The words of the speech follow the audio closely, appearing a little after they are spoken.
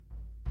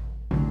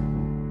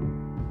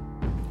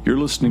You're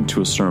listening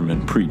to a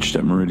sermon preached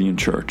at Meridian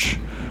Church.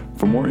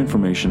 For more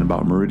information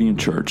about Meridian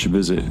Church,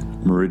 visit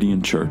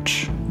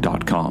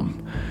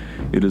meridianchurch.com.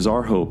 It is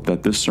our hope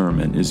that this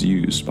sermon is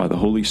used by the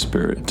Holy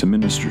Spirit to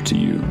minister to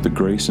you the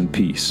grace and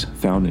peace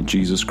found in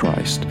Jesus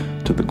Christ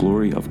to the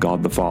glory of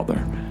God the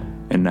Father.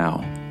 And now,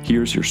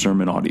 here's your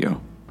sermon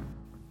audio.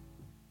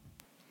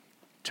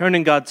 Turn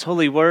in God's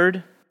holy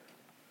word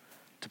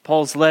to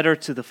Paul's letter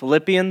to the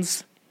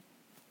Philippians.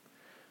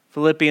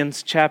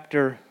 Philippians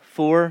chapter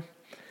 4.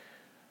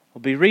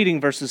 We'll be reading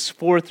verses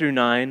 4 through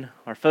 9.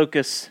 Our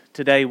focus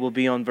today will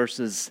be on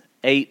verses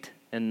 8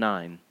 and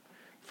 9.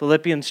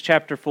 Philippians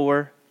chapter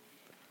 4,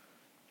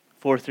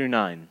 4 through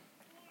 9.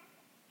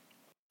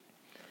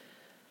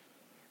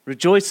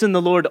 Rejoice in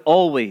the Lord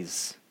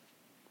always.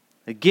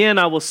 Again,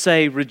 I will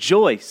say,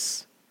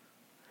 rejoice.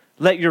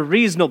 Let your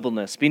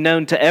reasonableness be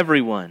known to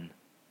everyone.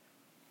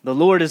 The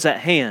Lord is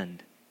at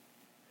hand.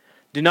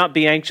 Do not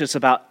be anxious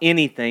about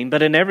anything,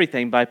 but in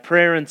everything, by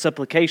prayer and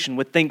supplication,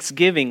 with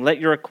thanksgiving, let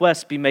your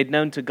requests be made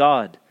known to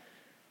God.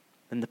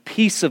 And the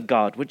peace of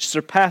God, which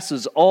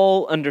surpasses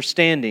all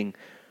understanding,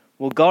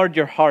 will guard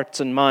your hearts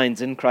and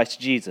minds in Christ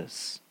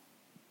Jesus.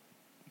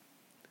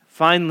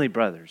 Finally,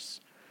 brothers,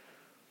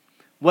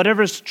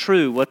 whatever is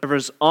true, whatever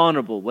is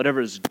honorable,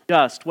 whatever is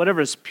just,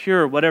 whatever is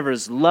pure, whatever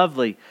is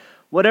lovely,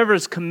 whatever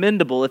is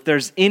commendable, if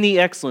there's any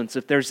excellence,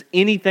 if there's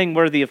anything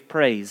worthy of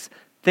praise,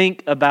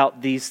 think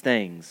about these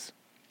things.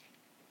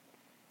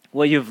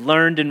 What you've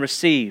learned and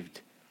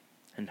received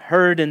and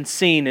heard and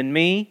seen in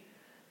me,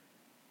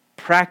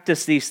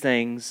 practice these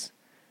things,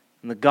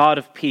 and the God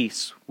of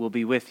peace will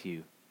be with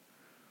you.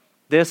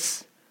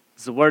 This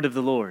is the word of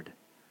the Lord.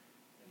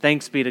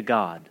 Thanks be to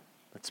God.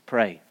 Let's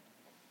pray.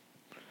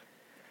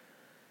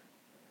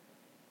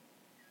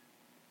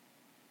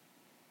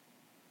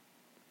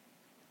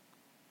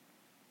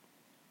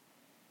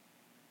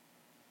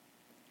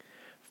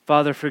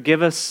 Father,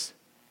 forgive us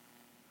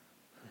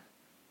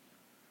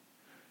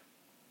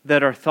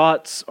that our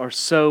thoughts are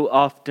so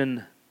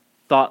often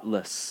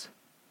thoughtless,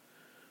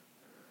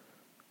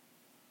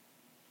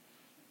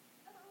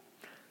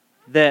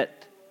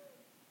 that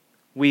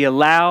we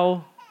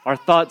allow our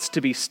thoughts to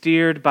be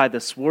steered by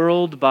this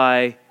world,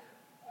 by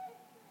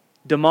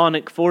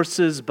demonic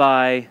forces,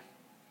 by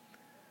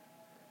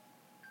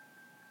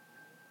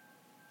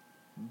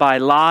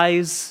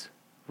lies,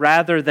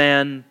 rather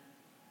than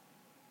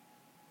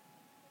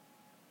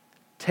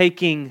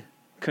taking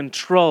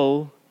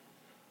control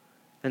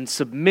and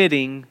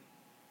submitting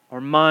our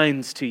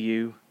minds to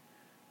you,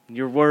 and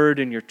your word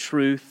and your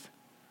truth.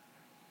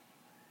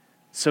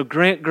 So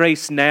grant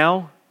grace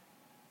now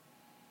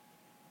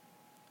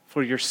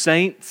for your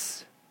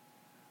saints.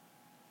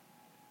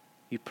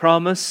 You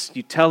promise,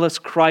 you tell us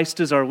Christ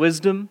is our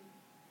wisdom.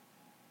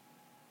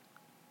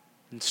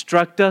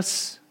 Instruct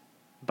us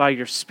by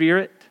your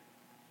Spirit.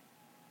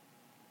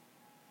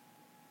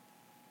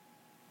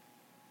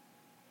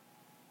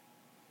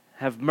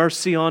 Have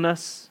mercy on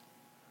us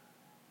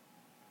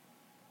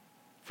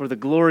for the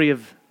glory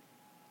of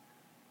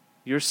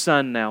your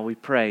Son now, we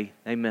pray.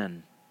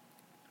 Amen.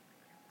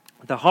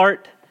 The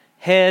heart,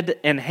 head,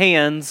 and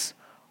hands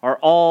are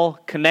all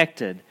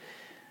connected.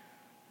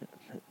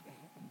 It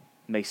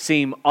may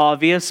seem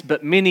obvious,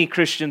 but many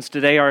Christians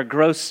today are a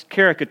gross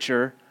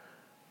caricature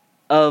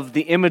of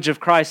the image of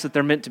Christ that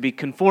they're meant to be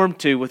conformed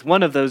to, with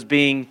one of those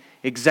being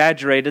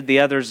exaggerated, the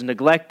others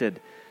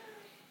neglected.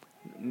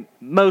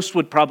 Most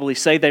would probably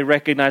say they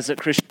recognize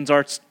that Christians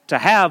are to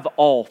have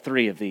all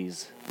three of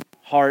these: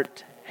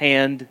 heart,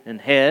 hand,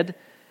 and head.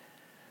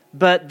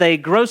 But they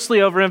grossly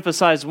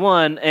overemphasize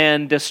one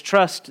and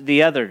distrust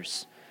the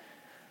others.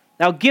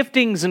 Now,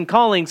 giftings and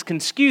callings can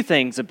skew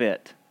things a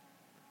bit.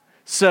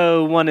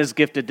 So one is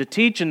gifted to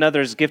teach,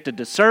 another is gifted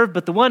to serve,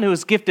 but the one who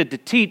is gifted to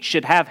teach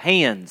should have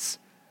hands,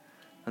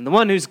 and the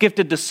one who's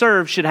gifted to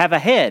serve should have a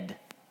head.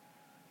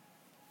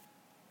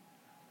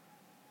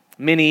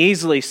 Many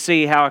easily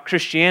see how a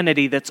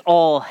Christianity that's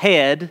all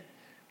head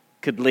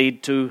could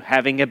lead to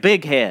having a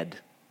big head.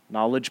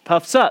 Knowledge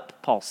puffs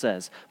up, Paul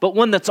says. But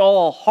one that's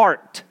all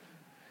heart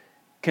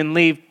can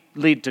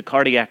lead to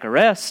cardiac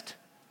arrest.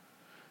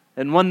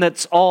 And one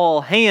that's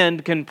all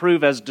hand can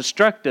prove as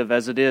destructive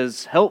as it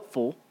is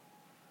helpful.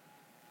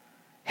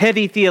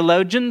 Heady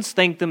theologians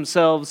think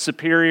themselves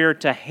superior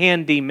to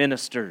handy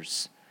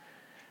ministers.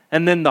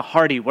 And then the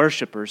hearty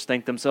worshipers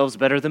think themselves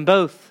better than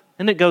both.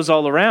 And it goes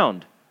all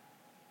around.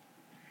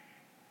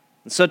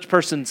 And such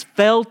persons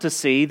fail to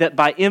see that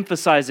by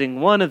emphasizing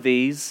one of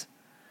these,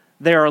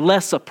 they are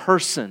less a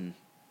person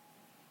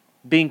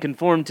being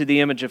conformed to the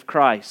image of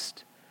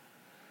Christ.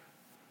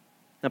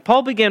 Now,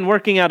 Paul began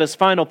working out his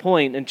final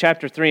point in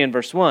chapter 3 and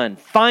verse 1.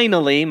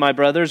 Finally, my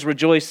brothers,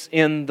 rejoice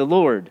in the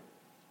Lord.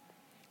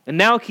 And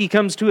now he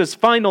comes to his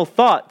final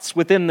thoughts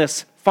within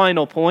this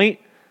final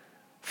point.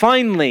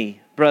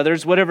 Finally,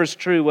 brothers, whatever is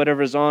true,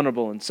 whatever is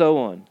honorable, and so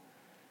on.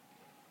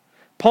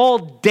 Paul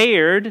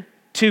dared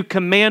to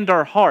command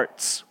our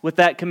hearts with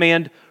that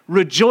command,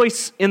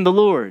 rejoice in the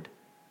Lord.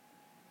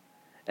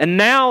 And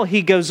now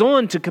he goes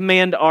on to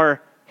command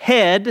our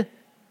head,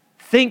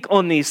 think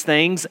on these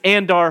things,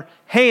 and our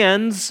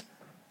hands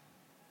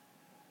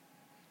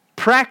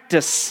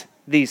practice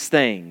these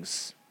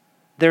things.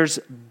 There's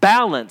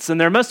balance, and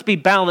there must be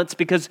balance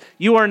because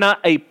you are not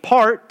a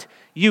part,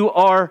 you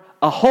are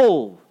a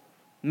whole,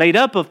 made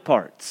up of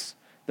parts.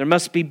 There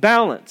must be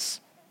balance.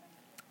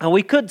 And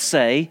we could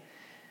say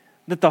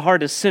that the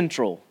heart is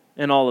central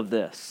in all of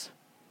this.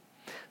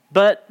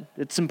 But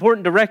it's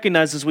important to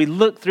recognize as we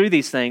look through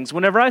these things,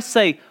 whenever I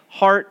say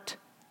heart,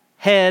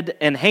 head,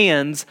 and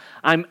hands,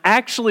 I'm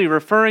actually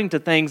referring to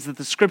things that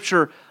the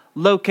Scripture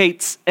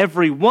locates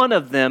every one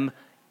of them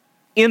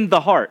in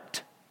the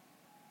heart.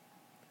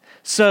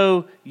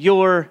 So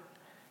your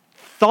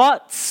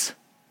thoughts,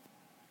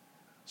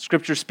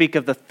 Scripture speak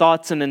of the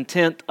thoughts and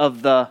intent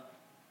of the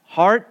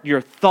heart,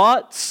 your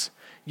thoughts,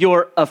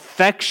 your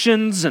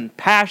affections and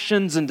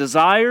passions and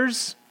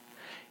desires,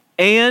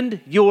 and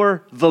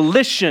your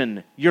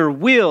volition, your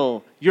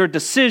will, your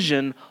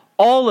decision,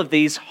 all of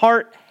these,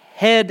 heart,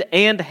 head,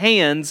 and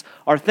hands,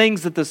 are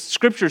things that the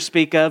Scriptures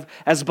speak of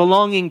as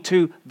belonging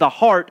to the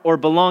heart or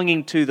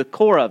belonging to the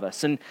core of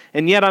us. And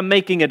yet I'm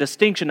making a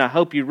distinction, I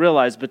hope you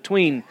realize,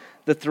 between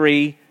the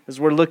three as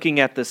we're looking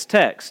at this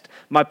text.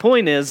 My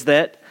point is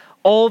that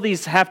all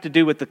these have to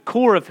do with the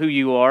core of who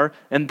you are,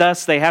 and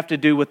thus they have to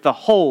do with the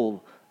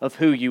whole of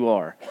who you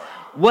are.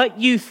 What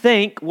you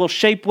think will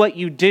shape what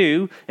you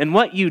do, and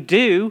what you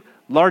do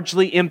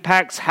largely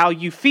impacts how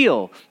you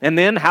feel. And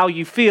then how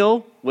you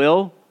feel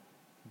will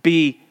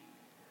be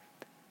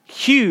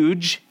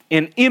huge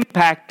in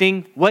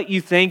impacting what you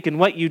think and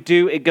what you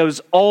do. It goes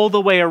all the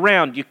way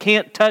around. You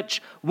can't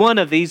touch one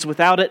of these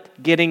without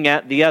it getting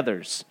at the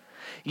others.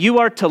 You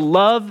are to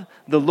love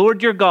the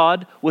Lord your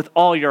God with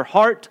all your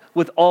heart,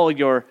 with all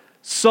your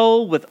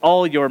soul, with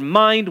all your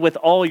mind, with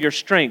all your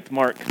strength.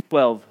 Mark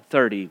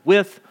 12:30.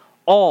 With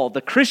all.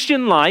 The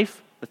Christian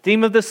life, the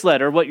theme of this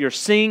letter, what you're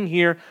seeing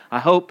here, I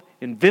hope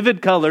in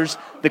vivid colors,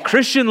 the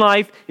Christian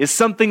life is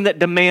something that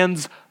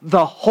demands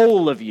the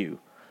whole of you,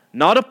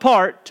 not a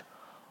part,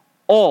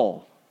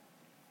 all.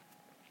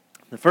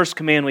 The first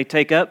command we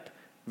take up,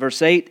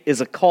 verse 8,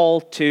 is a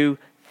call to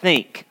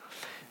think.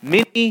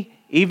 Many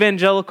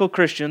evangelical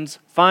Christians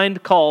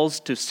find calls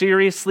to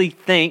seriously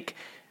think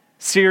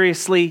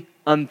seriously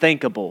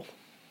unthinkable.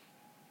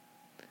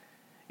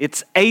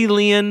 It's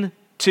alien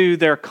to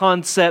their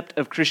concept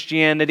of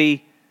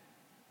Christianity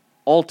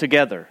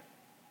altogether.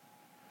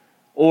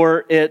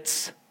 Or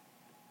it's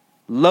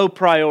low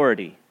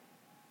priority.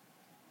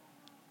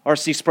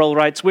 R.C. Sproul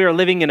writes, "We are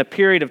living in a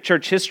period of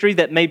church history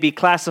that may be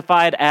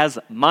classified as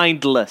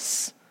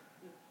mindless.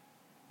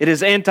 It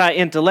is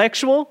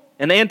anti-intellectual,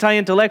 an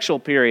anti-intellectual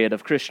period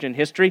of Christian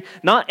history,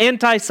 not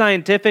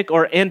anti-scientific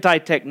or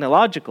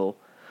anti-technological,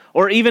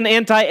 or even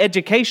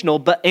anti-educational,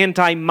 but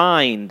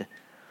anti-mind.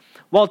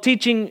 While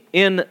teaching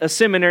in a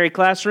seminary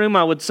classroom,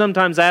 I would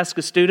sometimes ask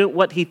a student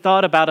what he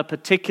thought about a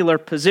particular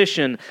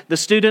position. The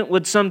student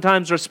would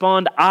sometimes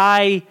respond,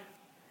 'I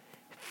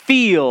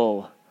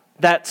feel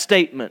that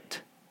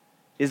statement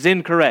is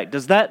incorrect.'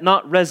 Does that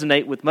not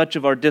resonate with much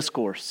of our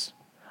discourse?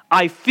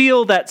 I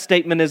feel that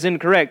statement is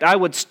incorrect. I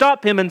would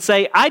stop him and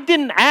say, 'I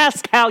didn't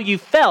ask how you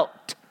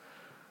felt.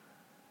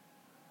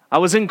 I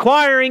wasn't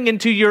inquiring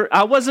into your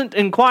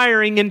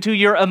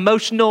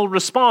emotional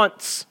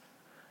response.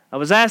 I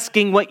was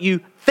asking what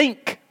you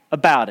think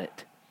about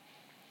it.'"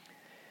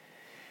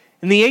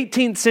 In the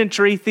 18th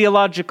century,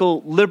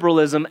 theological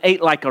liberalism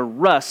ate like a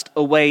rust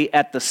away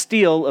at the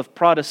steel of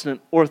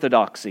Protestant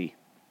orthodoxy.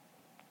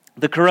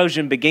 The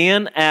corrosion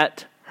began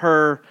at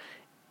her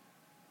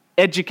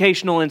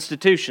educational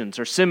institutions,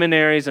 her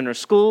seminaries and her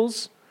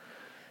schools.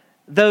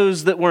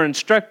 Those that were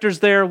instructors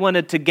there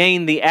wanted to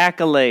gain the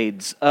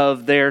accolades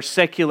of their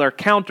secular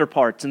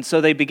counterparts, and so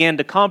they began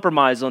to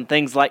compromise on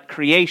things like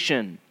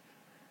creation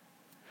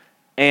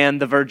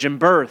and the virgin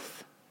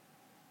birth.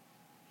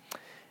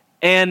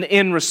 And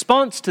in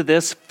response to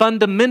this,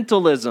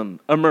 fundamentalism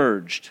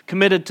emerged,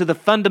 committed to the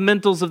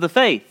fundamentals of the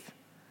faith.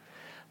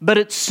 But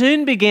it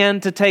soon began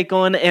to take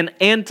on an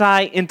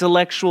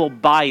anti-intellectual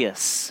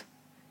bias.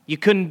 You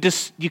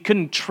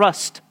couldn't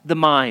trust the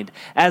mind,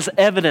 as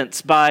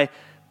evidenced by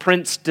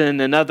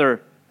Princeton and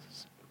other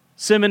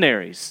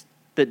seminaries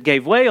that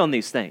gave way on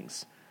these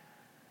things.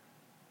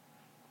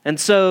 And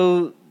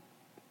so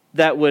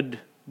that would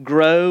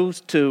grow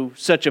to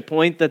such a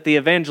point that the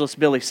evangelist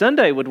Billy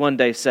Sunday would one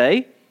day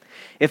say,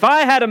 "If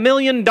I had $1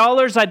 million,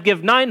 I'd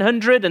give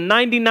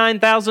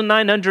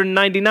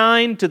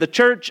 $999,999 to the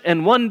church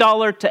and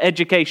 $1 to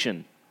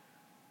education."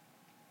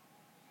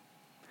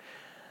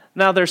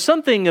 Now, there's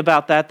something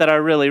about that I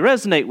really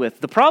resonate with.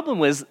 The problem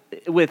with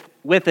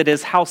it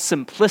is how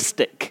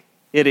simplistic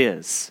it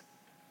is.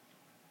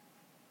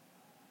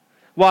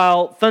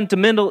 While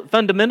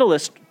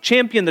fundamentalists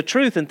champion the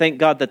truth, and thank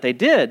God that they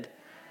did,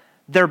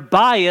 their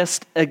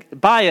bias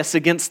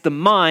against the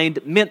mind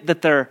meant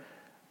that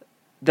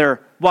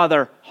while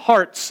their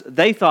hearts,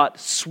 they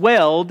thought,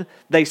 swelled,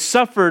 they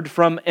suffered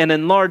from an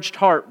enlarged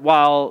heart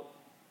while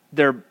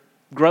their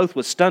growth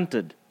was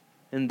stunted,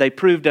 and they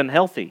proved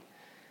unhealthy.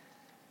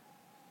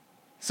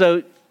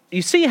 So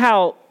you see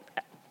how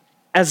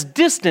as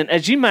distant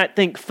as you might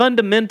think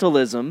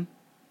fundamentalism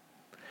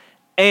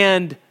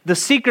and the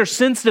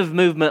seeker-sensitive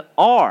movement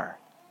are,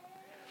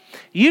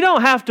 you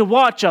don't have to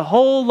watch a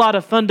whole lot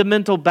of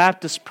fundamental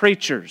Baptist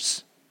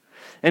preachers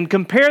and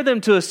compare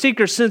them to a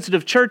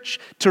seeker-sensitive church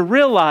to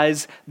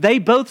realize they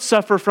both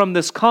suffer from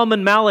this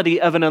common malady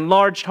of an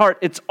enlarged heart.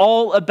 It's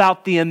all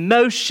about the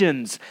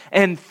emotions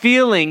and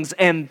feelings,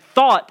 and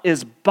thought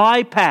is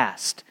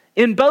bypassed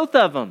in both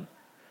of them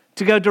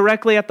to go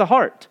directly at the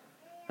heart.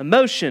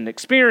 Emotion,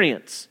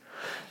 experience.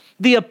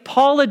 The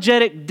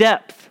apologetic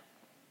depth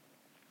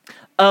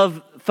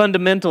of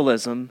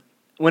fundamentalism,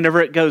 whenever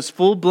it goes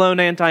full-blown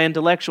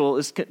anti-intellectual,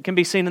 can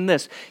be seen in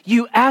this.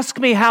 You ask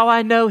me how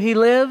I know he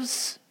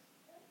lives?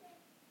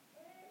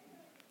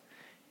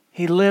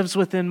 He lives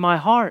within my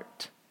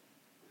heart.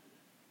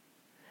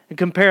 And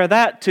compare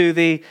that to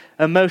the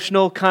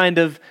emotional kind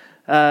of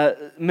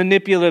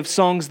manipulative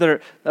songs that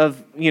are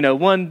of,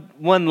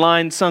 one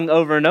line sung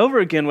over and over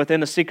again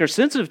within a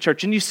seeker-sensitive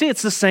church. And you see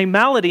it's the same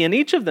malady in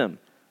each of them.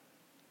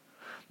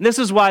 And this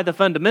is why the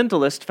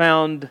fundamentalists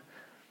found,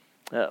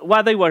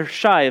 why they were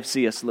shy of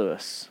C.S.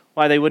 Lewis,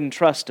 why they wouldn't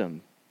trust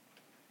him.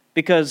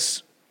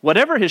 Because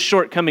whatever his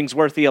shortcomings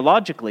were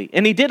theologically,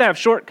 and he did have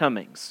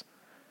shortcomings,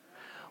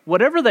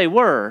 whatever they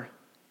were,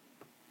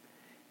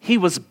 he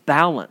was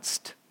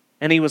balanced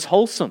and he was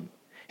wholesome.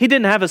 He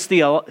didn't have his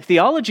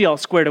theology all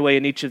squared away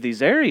in each of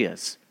these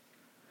areas,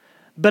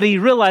 but he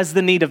realized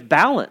the need of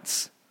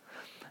balance.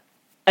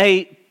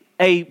 A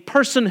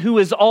person who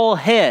is all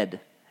head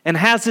and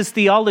has his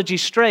theology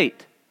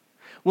straight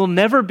will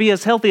never be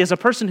as healthy as a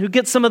person who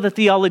gets some of the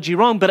theology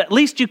wrong, but at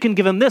least you can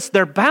give them this.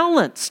 They're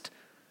balanced.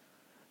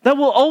 That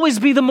will always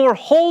be the more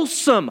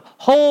wholesome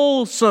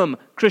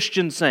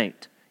Christian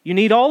saint. You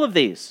need all of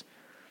these.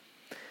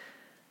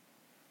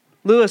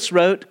 Lewis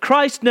wrote,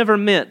 Christ never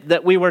meant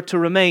that we were to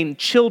remain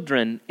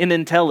children in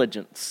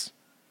intelligence.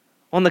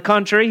 On the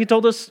contrary, he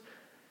told us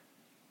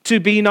to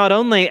be not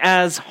only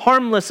as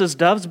harmless as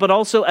doves, but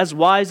also as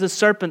wise as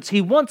serpents.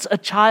 He wants a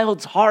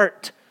child's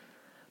heart,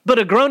 but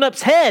a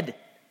grown-up's head.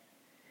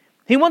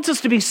 He wants us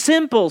to be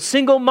simple,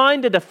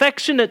 single-minded,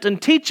 affectionate,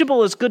 and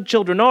teachable as good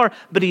children are,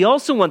 but he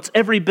also wants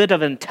every bit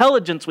of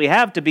intelligence we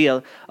have to be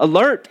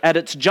alert at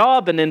its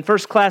job and in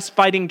first-class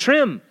fighting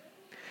trim.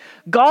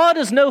 God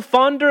is no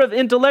fonder of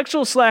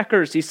intellectual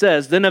slackers, he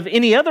says, than of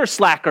any other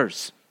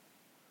slackers.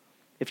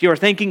 If you are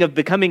thinking of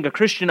becoming a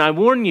Christian, I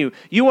warn you,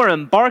 you are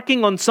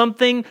embarking on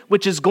something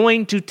which is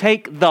going to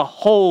take the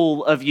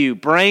whole of you,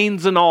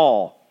 brains and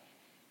all.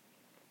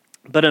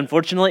 But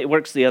unfortunately, it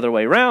works the other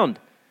way around.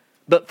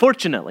 But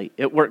fortunately,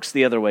 it works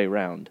the other way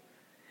around.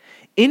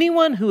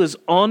 Anyone who is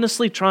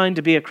honestly trying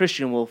to be a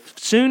Christian will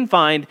soon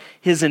find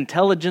his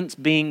intelligence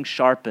being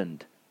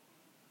sharpened.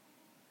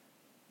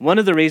 One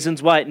of the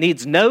reasons why it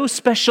needs no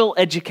special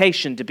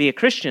education to be a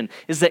Christian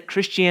is that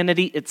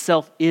Christianity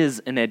itself is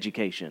an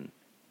education.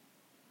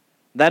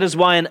 That is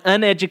why an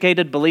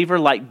uneducated believer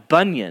like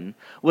Bunyan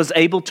was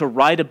able to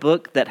write a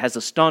book that has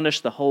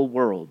astonished the whole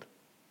world.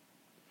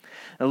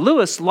 Now,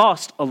 Lewis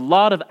lost a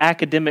lot of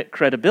academic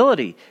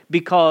credibility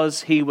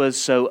because he was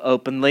so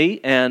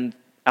openly and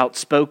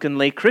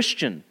outspokenly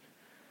Christian.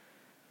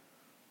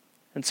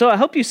 And so I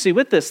hope you see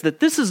with this that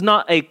this is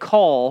not a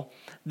call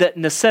that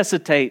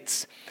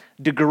necessitates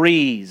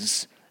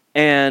degrees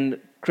and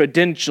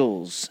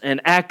credentials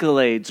and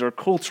accolades or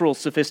cultural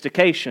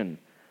sophistication.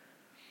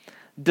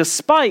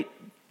 Despite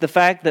the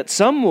fact that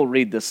some will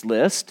read this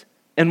list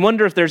and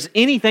wonder if there's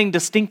anything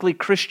distinctly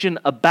Christian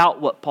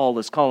about what Paul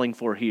is calling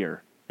for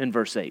here in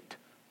verse 8.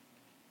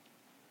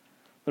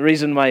 The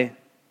reason why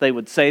they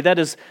would say that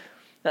is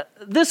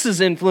this is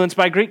influenced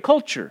by Greek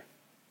culture.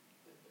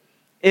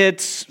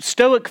 It's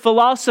Stoic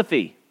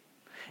philosophy.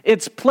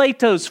 It's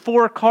Plato's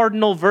 4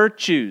 cardinal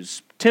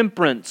virtues: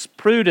 temperance,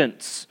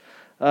 prudence,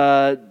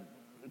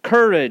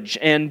 courage,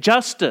 and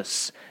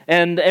justice,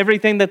 and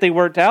everything that they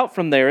worked out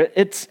from there.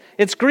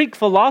 It's Greek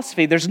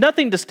philosophy. There's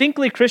nothing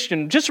distinctly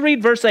Christian. Just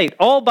read verse 8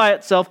 all by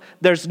itself.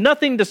 There's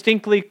nothing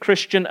distinctly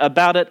Christian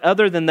about it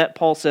other than that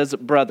Paul says,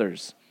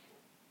 brothers.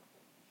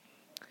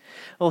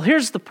 Well,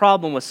 here's the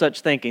problem with such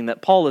thinking,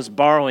 that Paul is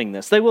borrowing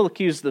this. They will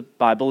accuse the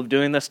Bible of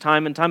doing this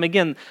time and time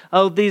again.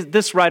 Oh,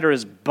 this writer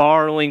is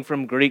borrowing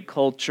from Greek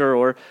culture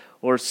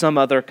or some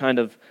other kind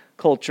of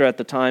culture at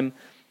the time.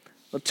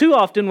 Well, too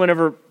often,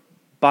 whenever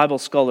Bible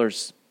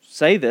scholars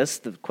say this,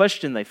 the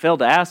question they fail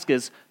to ask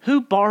is, who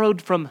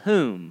borrowed from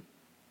whom?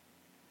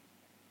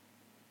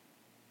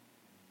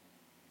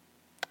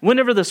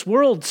 Whenever this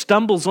world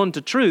stumbles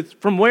onto truth,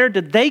 from where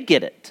did they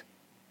get it?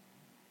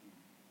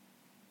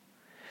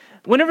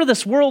 Whenever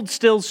this world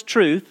steals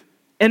truth,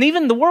 and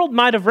even the world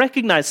might have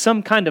recognized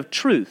some kind of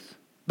truth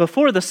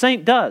before the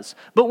saint does,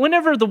 but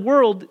whenever the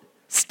world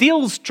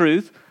steals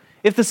truth,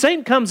 if the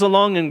saint comes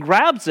along and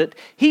grabs it,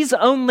 he's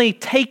only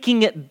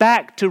taking it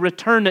back to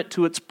return it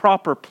to its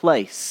proper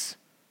place.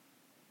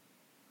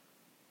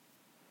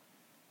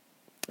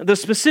 The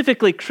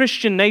specifically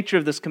Christian nature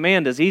of this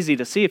command is easy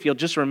to see if you'll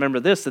just remember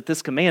this, that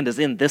this command is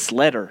in this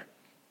letter.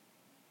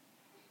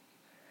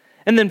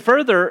 And then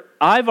further,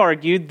 I've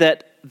argued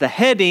that the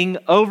heading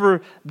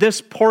over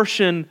this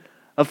portion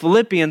of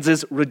Philippians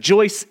is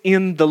rejoice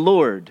in the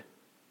Lord.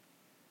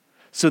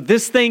 So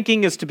this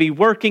thinking is to be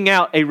working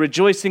out a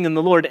rejoicing in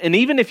the Lord. And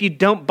even if you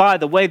don't buy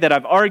the way that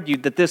I've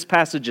argued that this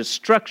passage is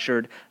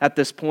structured at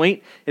this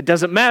point, it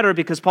doesn't matter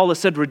because Paul has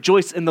said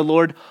rejoice in the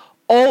Lord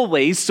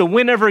always. So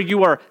whenever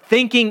you are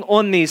thinking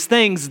on these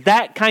things,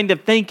 that kind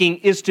of thinking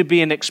is to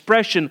be an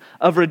expression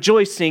of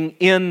rejoicing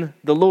in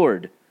the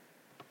Lord.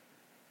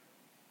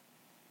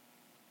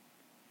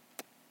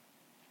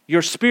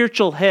 Your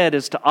spiritual head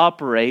is to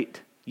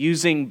operate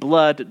using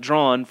blood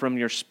drawn from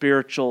your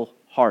spiritual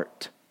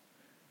heart.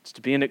 It's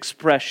to be an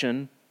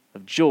expression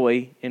of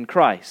joy in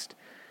Christ.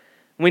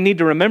 We need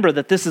to remember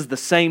that this is the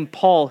same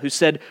Paul who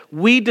said,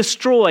 we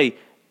destroy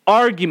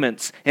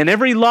arguments and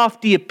every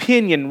lofty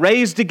opinion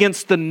raised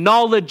against the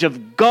knowledge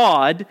of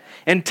God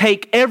and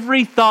take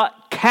every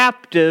thought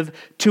captive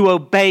to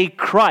obey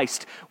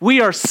Christ. We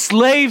are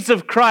slaves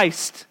of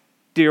Christ,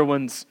 dear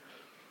ones.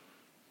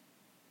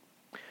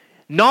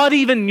 Not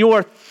even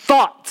your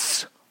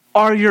thoughts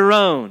are your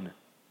own.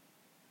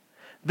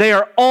 They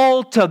are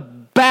all to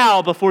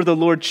bow before the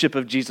lordship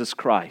of Jesus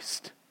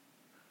Christ.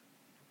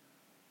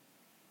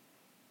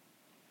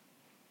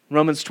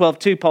 Romans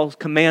 12:2, Paul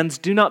commands,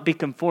 do not be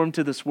conformed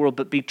to this world,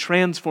 but be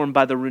transformed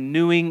by the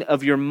renewing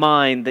of your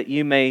mind, that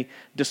you may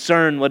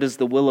discern what is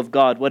the will of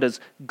God, what is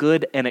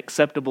good and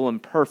acceptable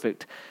and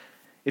perfect.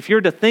 If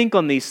you're to think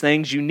on these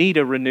things, you need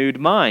a renewed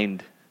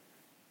mind.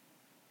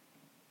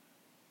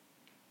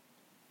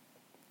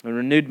 A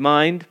renewed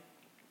mind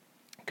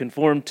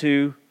conformed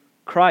to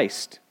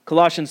Christ.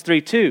 Colossians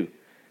 3:2.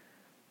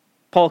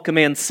 Paul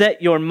commands,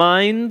 set your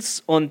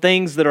minds on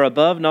things that are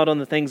above, not on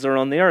the things that are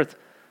on the earth.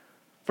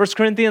 1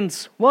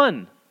 Corinthians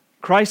 1,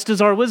 Christ is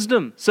our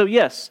wisdom. So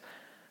yes,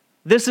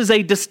 this is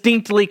a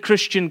distinctly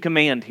Christian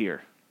command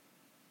here.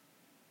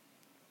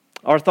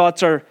 Our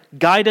thoughts are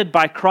guided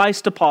by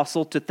Christ's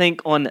apostle to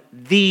think on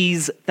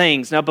these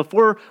things. Now,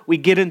 before we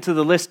get into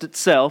the list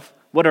itself,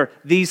 what are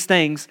these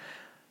things?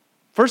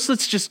 First,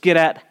 let's just get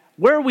at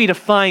where are we to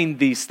find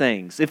these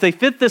things? If they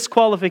fit this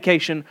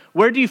qualification,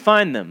 where do you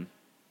find them?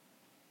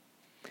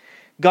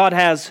 God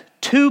has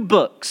 2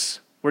 books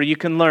where you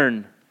can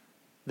learn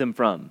them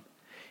from.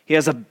 He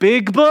has a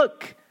big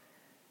book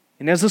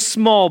and he has a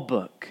small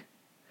book.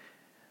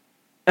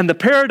 And the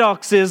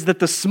paradox is that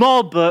the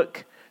small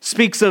book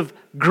speaks of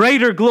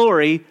greater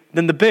glory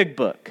than the big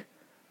book.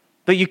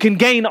 But you can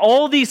gain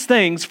all these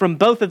things from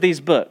both of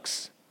these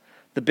books.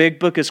 The big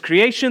book is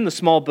creation, the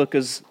small book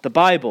is the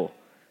Bible.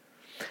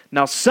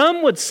 Now,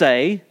 some would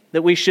say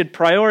that we should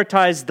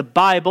prioritize the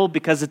Bible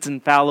because it's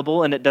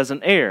infallible and it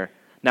doesn't err.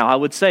 Now, I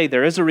would say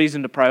there is a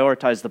reason to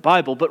prioritize the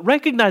Bible, but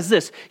recognize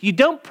this. You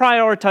don't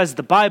prioritize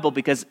the Bible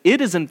because it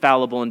is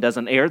infallible and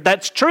doesn't err.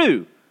 That's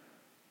true.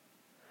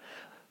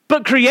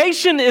 But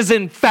creation is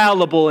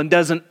infallible and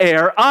doesn't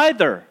err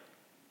either.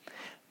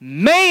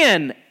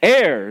 Man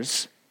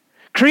errs.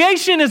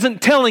 Creation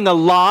isn't telling a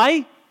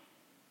lie.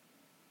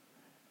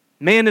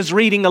 Man is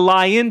reading a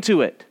lie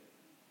into it.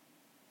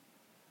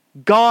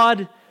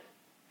 God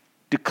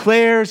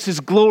declares His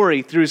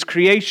glory through His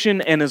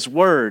creation and His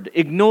word.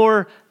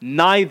 Ignore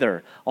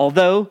neither.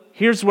 Although,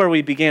 here's where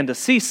we began to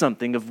see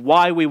something of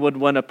why we would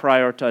want to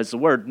prioritize the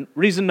word.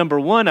 Reason number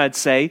 1, I'd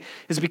say,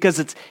 is because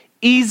it's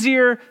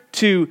easier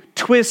to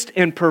twist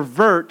and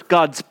pervert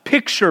God's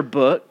picture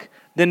book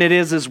than it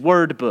is His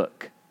word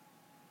book.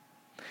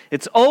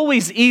 It's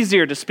always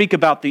easier to speak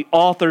about the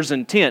author's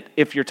intent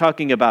if you're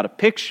talking about a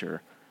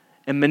picture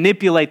and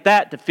manipulate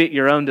that to fit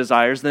your own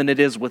desires than it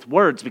is with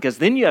words, because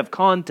then you have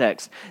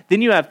context. Then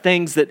you have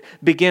things that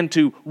begin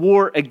to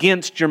war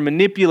against your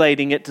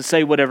manipulating it to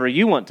say whatever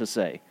you want to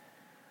say.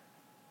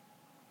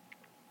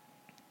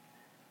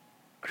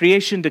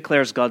 Creation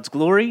declares God's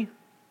glory.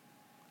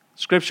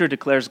 Scripture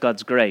declares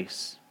God's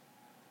grace.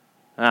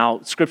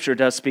 Now, Scripture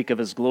does speak of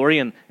His glory,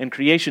 and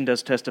creation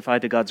does testify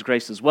to God's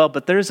grace as well,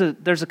 but there's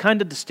a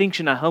kind of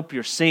distinction I hope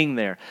you're seeing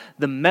there.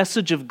 The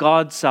message of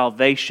God's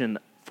salvation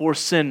for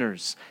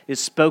sinners is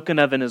spoken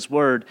of in His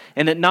Word,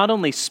 and it not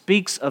only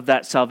speaks of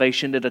that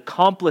salvation, it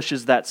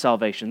accomplishes that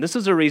salvation. This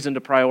is a reason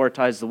to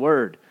prioritize the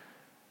Word.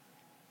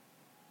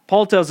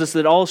 Paul tells us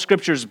that all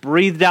Scripture is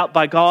breathed out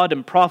by God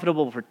and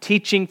profitable for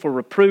teaching, for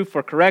reproof,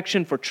 for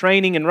correction, for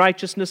training in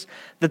righteousness,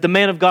 that the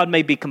man of God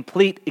may be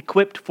complete,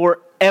 equipped for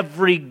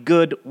every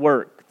good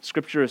work.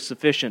 Scripture is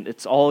sufficient.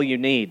 It's all you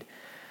need.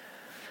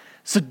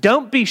 So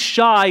don't be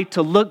shy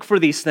to look for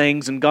these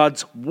things in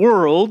God's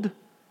world,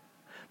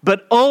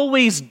 but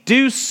always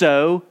do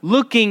so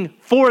looking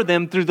for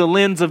them through the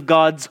lens of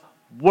God's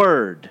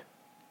Word.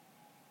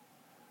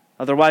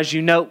 Otherwise,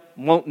 you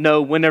won't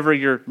know whenever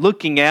you're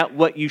looking at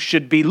what you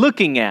should be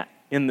looking at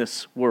in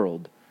this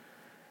world.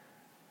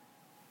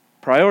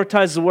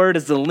 Prioritize the Word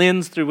as the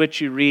lens through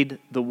which you read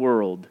the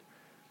world.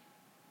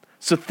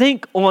 So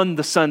think on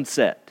the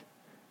sunset.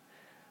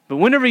 But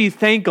whenever you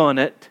think on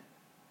it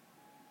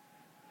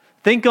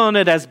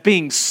as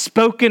being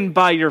spoken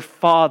by your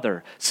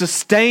Father,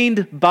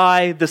 sustained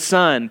by the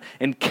Son,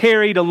 and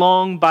carried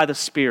along by the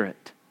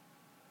Spirit.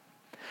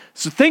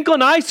 So think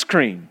on ice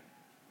cream.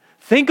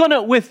 Think on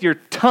it with your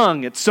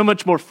tongue. It's so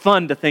much more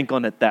fun to think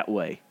on it that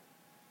way.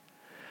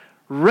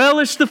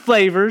 Relish the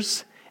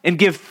flavors and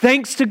give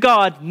thanks to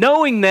God,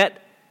 knowing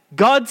that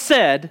God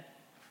said,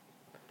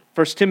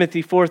 1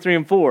 Timothy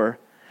 4:3-4,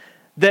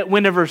 that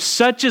whenever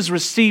such is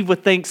received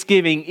with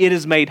thanksgiving, it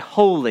is made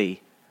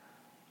holy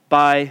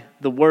by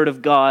the word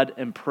of God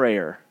and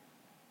prayer.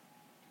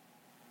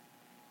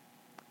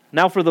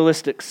 Now for the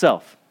list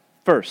itself.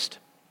 First,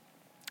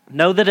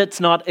 know that it's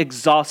not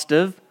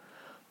exhaustive,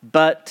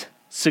 but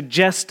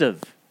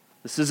suggestive.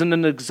 This isn't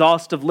an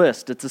exhaustive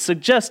list, it's a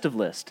suggestive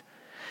list.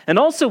 And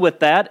also with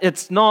that,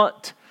 it's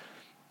not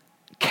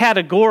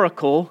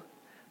categorical,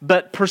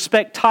 but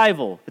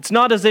perspectival. It's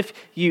not as if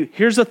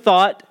here's a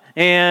thought,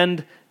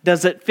 and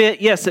does it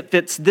fit? Yes, it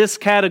fits this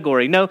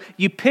category. No,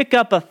 you pick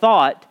up a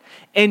thought,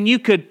 and you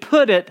could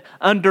put it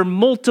under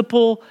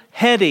multiple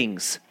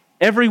headings.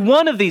 Every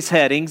one of these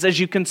headings as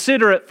you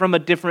consider it from a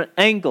different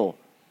angle.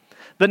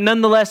 But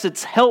nonetheless,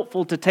 it's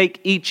helpful to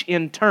take each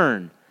in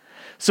turn.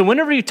 So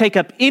whenever you take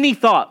up any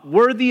thought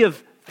worthy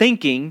of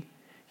thinking,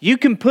 you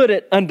can put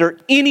it under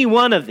any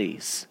one of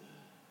these.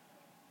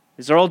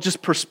 These are all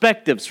just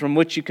perspectives from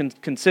which you can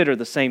consider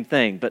the same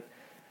thing. But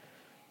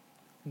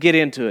get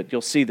into it.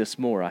 You'll see this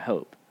more, I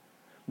hope.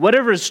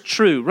 Whatever is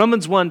true,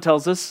 Romans 1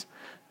 tells us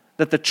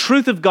that the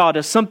truth of God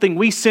is something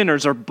we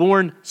sinners are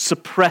born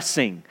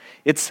suppressing.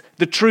 It's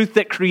the truth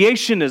that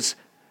creation is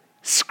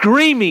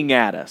screaming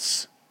at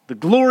us, the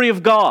glory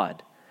of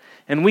God.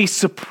 And we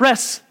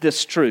suppress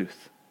this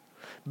truth.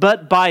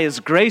 But by His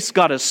grace,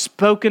 God has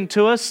spoken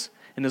to us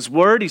in His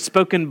Word. He's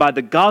spoken by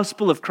the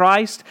gospel of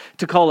Christ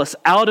to call us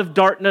out of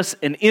darkness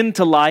and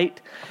into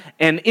light.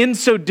 And in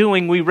so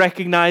doing, we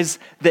recognize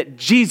that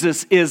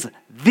Jesus is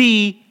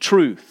the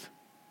truth.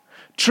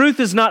 Truth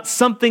is not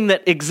something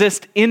that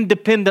exists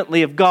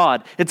independently of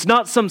God. It's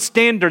not some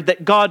standard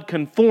that God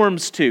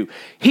conforms to.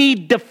 He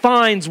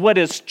defines what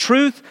is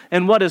truth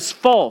and what is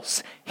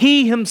false.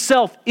 He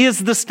Himself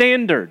is the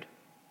standard.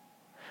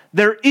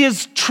 There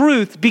is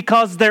truth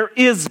because there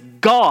is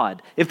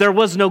God. If there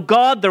was no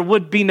God, there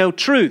would be no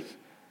truth.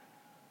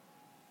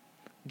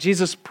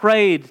 Jesus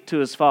prayed to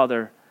His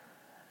Father,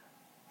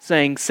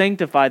 saying,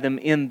 "Sanctify them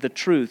in the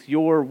truth.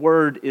 Your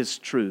word is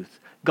truth."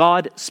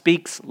 God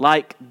speaks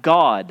like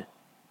God.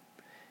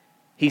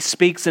 He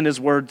speaks and His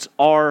words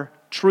are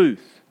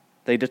truth.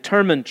 They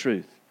determine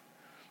truth.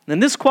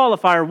 And this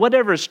qualifier,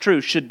 whatever is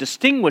true, should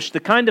distinguish the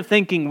kind of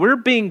thinking we're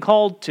being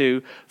called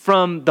to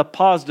from the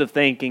positive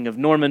thinking of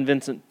Norman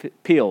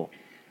Vincent Peale.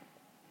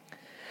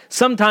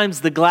 Sometimes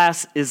the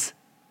glass is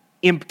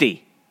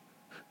empty.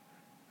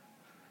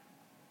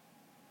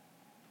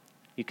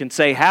 You can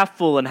say half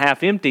full and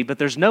half empty, but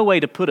there's no way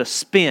to put a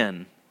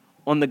spin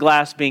on the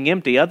glass being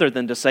empty other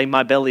than to say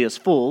my belly is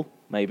full,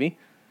 maybe.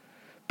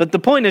 But the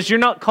point is, you're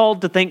not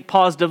called to think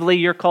positively,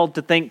 you're called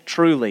to think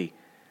truly.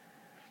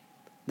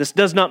 This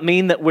does not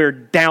mean that we're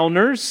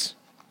downers.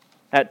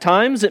 At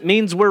times, it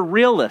means we're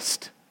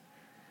realists.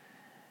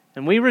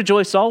 And we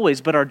rejoice always,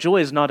 but our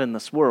joy is not in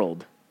this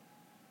world.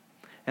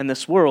 And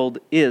this world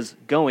is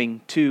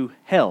going to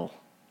hell.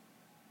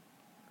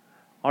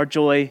 Our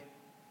joy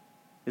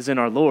is in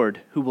our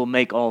Lord, who will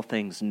make all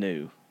things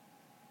new.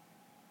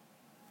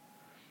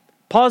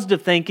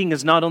 Positive thinking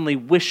is not only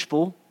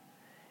wishful,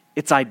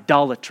 it's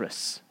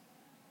idolatrous.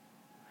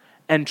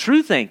 And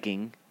true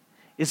thinking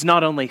is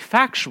not only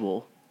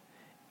factual,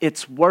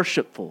 it's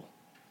worshipful.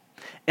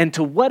 And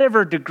to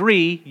whatever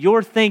degree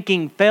your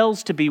thinking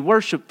fails to be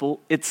worshipful,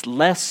 it's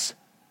less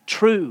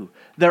true.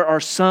 There are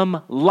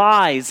some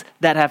lies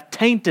that have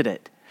tainted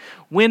it.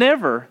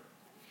 Whenever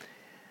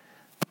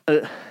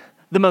the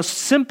most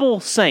simple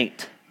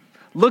saint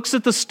looks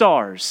at the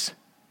stars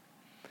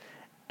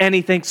and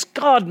he thinks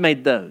God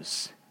made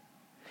those,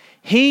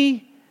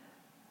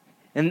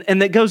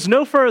 and that goes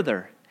no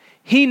further,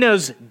 he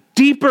knows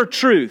deeper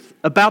truth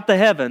about the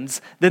heavens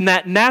than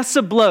that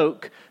NASA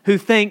bloke who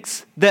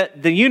thinks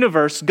that the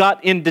universe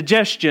got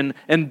indigestion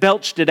and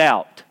belched it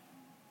out.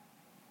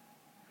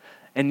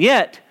 And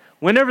yet,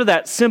 whenever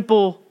that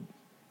simple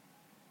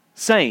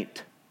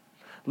saint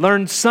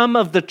learns some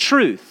of the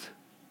truth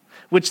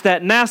which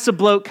that NASA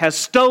bloke has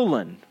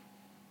stolen,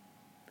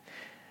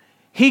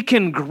 he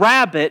can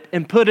grab it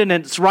and put it in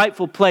its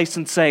rightful place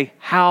and say,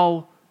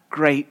 "How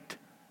great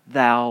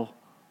thou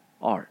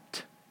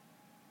art."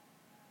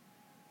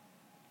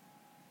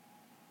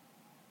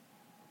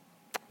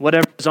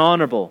 Whatever is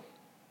honorable.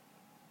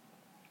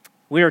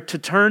 We are to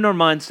turn our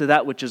minds to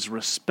that which is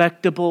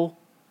respectable,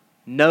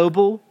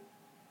 noble.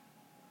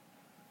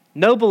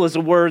 Noble is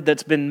a word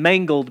that's been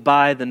mangled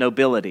by the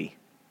nobility.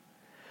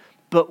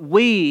 But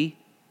we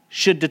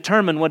should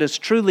determine what is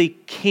truly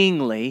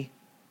kingly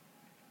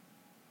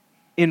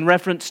in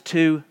reference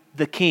to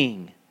the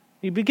king.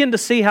 You begin to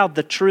see how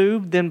the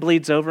true then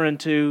bleeds over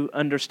into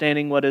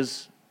understanding what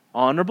is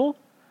honorable.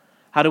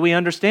 How do we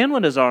understand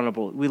what is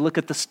honorable? We look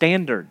at the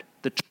standard,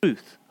 the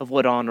truth of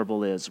what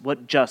honorable is,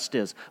 what just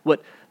is,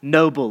 what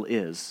noble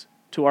is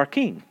to our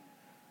King.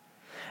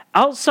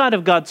 Outside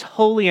of God's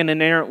holy and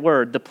inerrant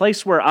word, the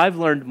place where I've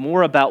learned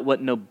more about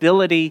what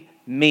nobility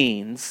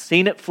means,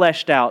 seen it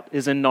fleshed out,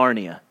 is in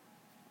Narnia.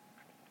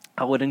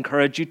 I would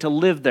encourage you to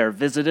live there,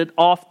 visit it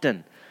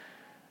often.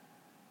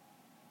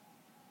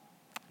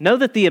 Know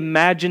that the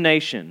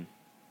imagination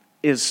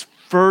is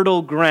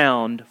fertile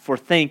ground for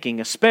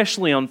thinking,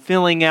 especially on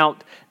filling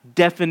out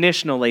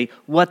definitionally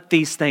what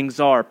these things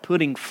are,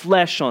 putting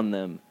flesh on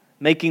them,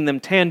 making them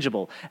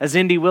tangible. As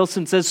N.D.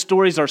 Wilson says,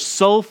 stories are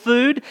soul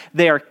food.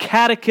 They are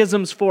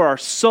catechisms for our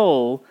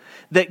soul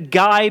that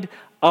guide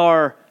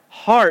our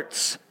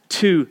hearts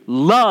to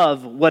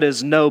love what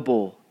is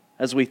noble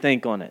as we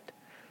think on it.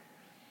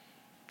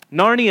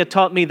 Narnia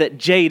taught me that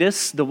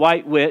Jadis, the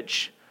White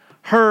Witch,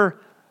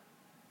 her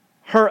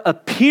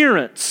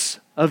appearance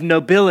of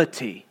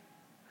nobility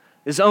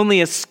is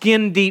only a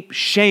skin-deep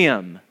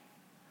sham,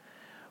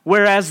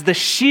 whereas the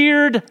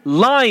sheared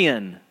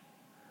lion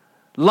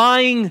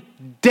lying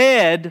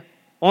dead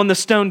on the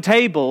stone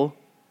table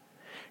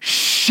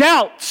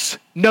shouts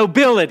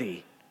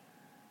nobility,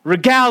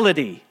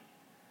 regality,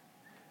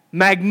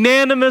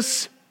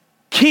 magnanimous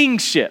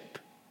kingship.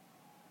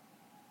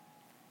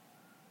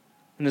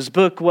 In his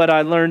book, What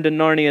I Learned in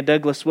Narnia,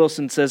 Douglas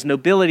Wilson says,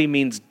 nobility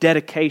means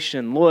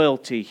dedication,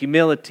 loyalty,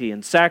 humility,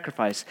 and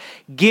sacrifice,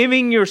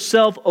 giving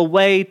yourself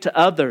away to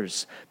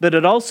others. But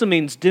it also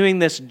means doing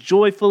this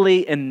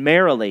joyfully and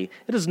merrily.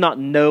 It is not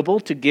noble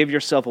to give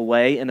yourself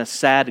away in a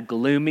sad,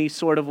 gloomy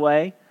sort of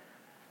way.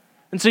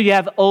 And so you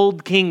have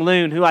old King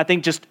Loon, who I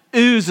think just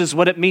oozes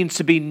what it means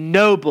to be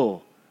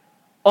noble,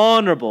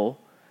 honorable,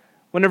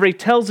 whenever he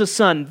tells his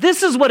son,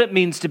 this is what it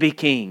means to be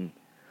king.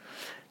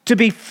 To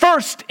be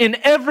first in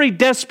every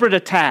desperate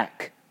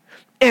attack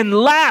and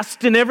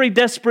last in every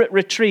desperate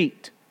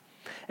retreat.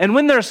 And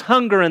when there's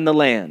hunger in the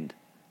land,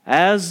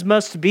 as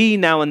must be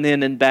now and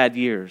then in bad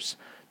years,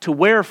 to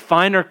wear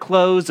finer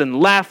clothes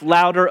and laugh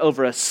louder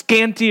over a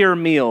scantier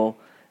meal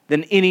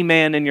than any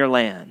man in your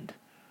land.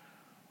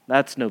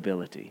 That's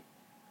nobility.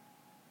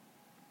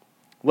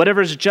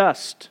 Whatever is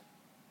just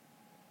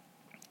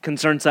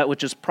concerns that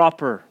which is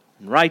proper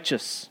and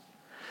righteous.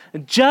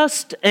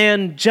 Just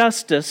and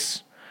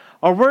justice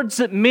are words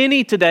that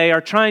many today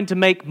are trying to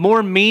make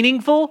more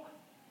meaningful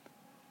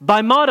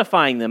by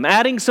modifying them,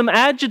 adding some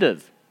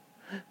adjective.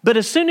 But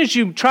as soon as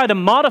you try to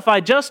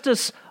modify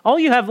justice, all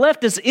you have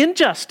left is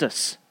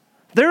injustice.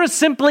 There is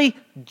simply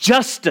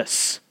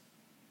justice.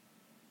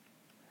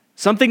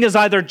 Something is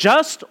either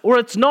just or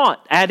it's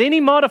not. Add any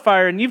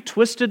modifier and you've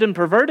twisted and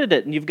perverted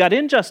it and you've got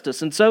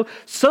injustice. And so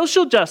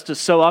social justice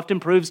so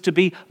often proves to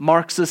be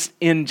Marxist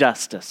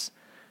injustice.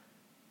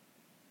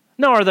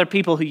 Now, are there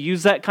people who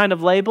use that kind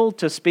of label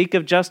to speak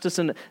of justice?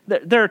 And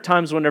there are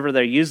times whenever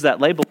they use that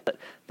label, but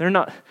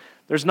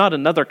there's not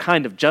another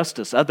kind of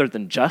justice other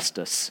than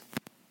justice.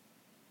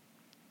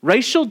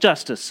 Racial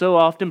justice so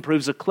often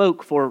proves a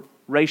cloak for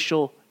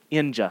racial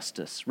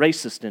injustice,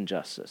 racist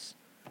injustice.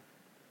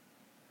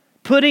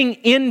 Putting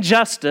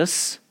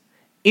injustice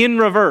in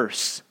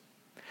reverse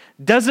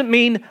doesn't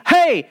mean,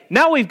 hey,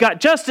 now we've got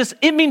justice.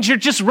 It means you're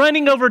just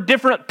running over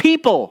different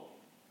people.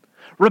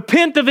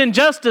 Repent of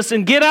injustice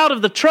and get out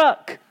of the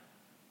truck.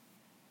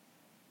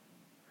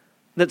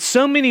 That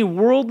so many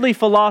worldly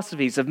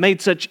philosophies have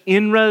made such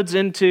inroads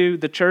into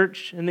the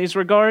church in these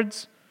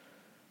regards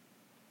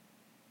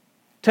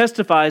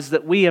testifies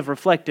that we have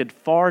reflected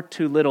far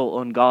too little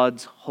on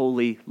God's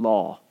holy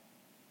law.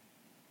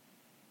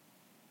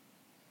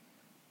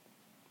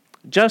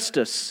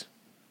 Justice.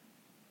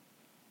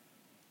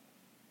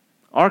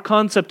 Our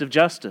concept of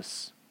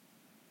justice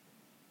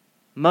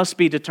must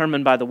be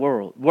determined by the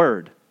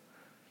word.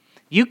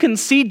 You can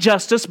see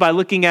justice by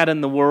looking at it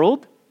in the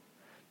world,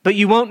 but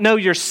you won't know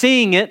you're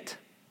seeing it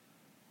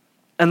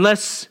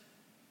unless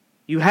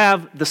you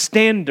have the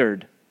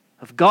standard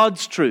of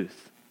God's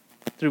truth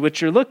through which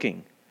you're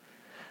looking.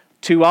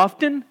 Too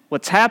often,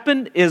 what's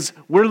happened is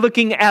we're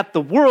looking at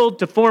the world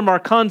to form our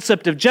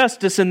concept of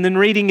justice and then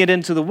reading it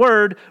into the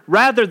Word,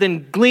 rather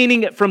than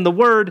gleaning it from the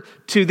Word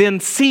to then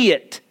see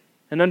it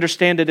and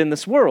understand it in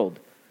this world.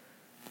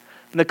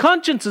 And the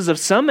consciences of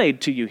some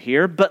aid to you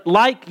here, but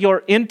like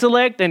your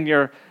intellect and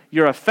your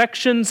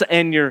affections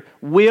and your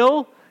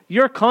will,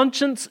 your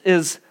conscience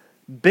is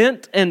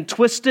bent and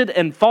twisted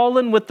and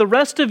fallen with the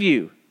rest of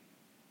you.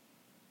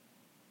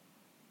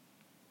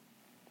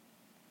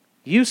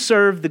 You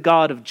serve the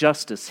God of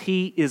justice.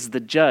 He is the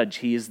judge.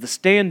 He is the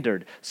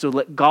standard. So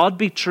let God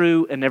be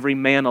true and every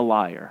man a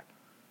liar.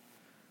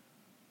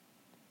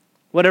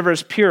 Whatever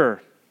is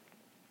pure,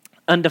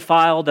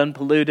 undefiled,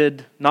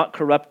 unpolluted, not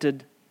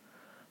corrupted.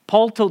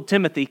 Paul told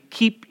Timothy,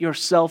 keep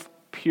yourself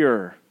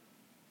pure.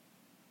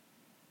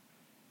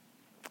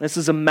 This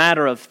is a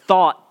matter of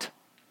thought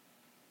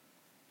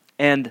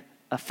and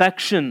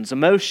affections,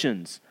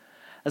 emotions.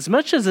 As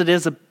much as it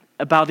is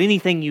about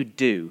anything you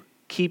do,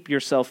 keep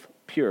yourself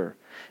pure.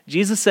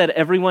 Jesus said,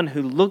 everyone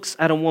who looks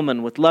at a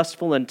woman with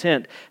lustful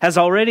intent has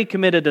already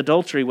committed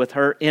adultery with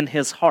her in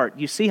his heart.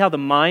 You see how the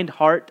mind,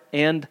 heart,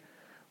 and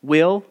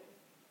will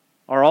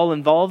are all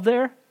involved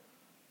there?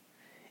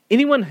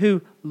 Anyone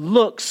who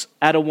looks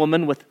at a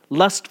woman with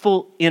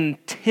lustful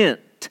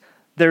intent,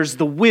 there's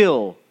the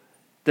will,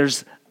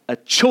 there's a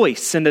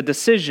choice and a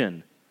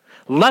decision.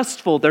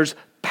 lustful, there's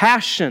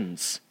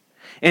passions.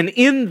 And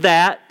in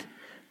that,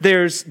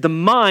 there's the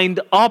mind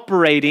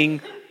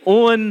operating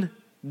on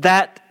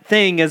that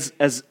thing as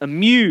a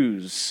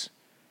muse.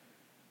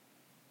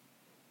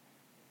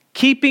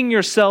 Keeping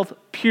yourself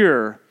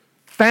pure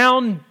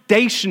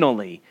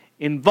foundationally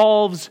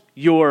involves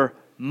your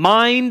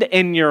mind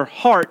and your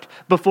heart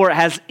before it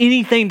has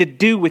anything to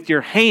do with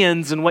your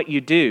hands and what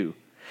you do.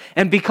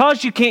 And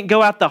because you can't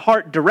go at the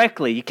heart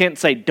directly, you can't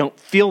say, don't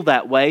feel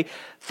that way.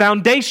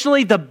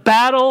 Foundationally, the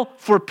battle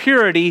for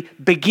purity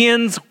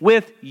begins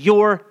with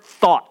your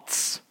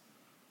thoughts.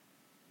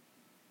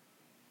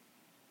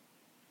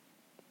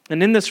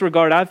 And in this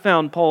regard, I've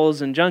found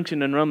Paul's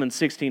injunction in Romans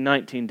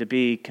 16:19 to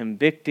be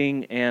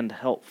convicting and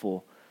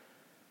helpful.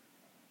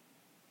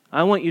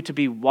 I want you to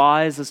be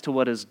wise as to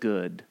what is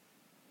good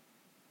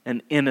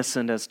and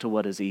innocent as to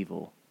what is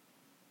evil.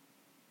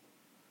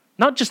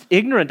 Not just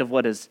ignorant of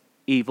what is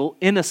evil,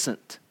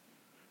 innocent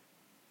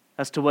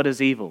as to what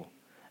is evil,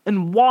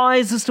 and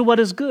wise as to what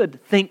is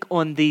good. Think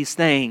on these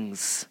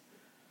things.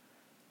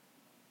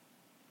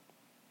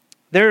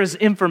 There is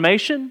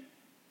information,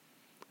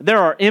 there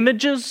are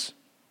images,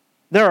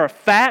 there are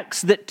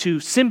facts that to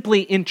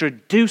simply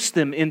introduce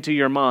them into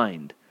your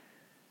mind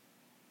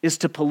is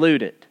to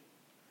pollute it.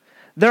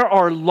 There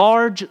are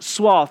large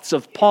swaths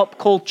of pop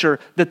culture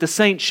that the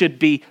saints should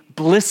be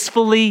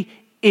blissfully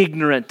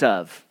ignorant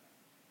of.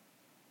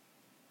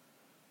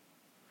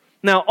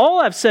 Now, all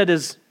I've said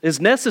is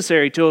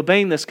necessary to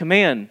obeying this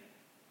command,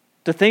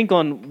 to think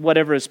on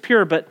whatever is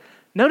pure, but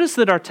notice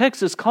that our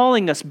text is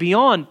calling us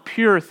beyond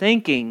pure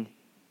thinking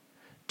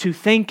to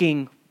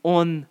thinking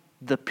on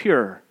the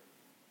pure.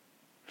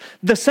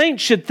 The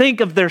saints should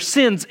think of their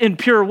sins in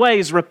pure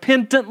ways,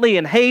 repentantly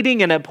and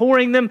hating and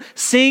abhorring them,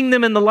 seeing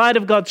them in the light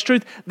of God's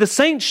truth. The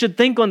saints should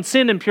think on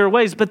sin in pure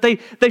ways, but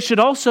they should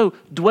also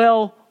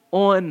dwell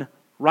on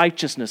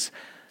righteousness.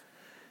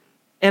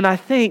 And I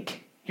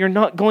think you're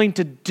not going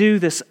to do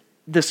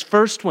this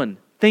first one,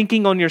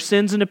 thinking on your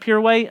sins in a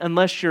pure way,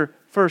 unless you're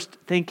first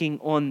thinking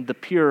on the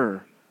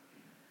pure.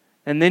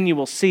 And then you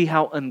will see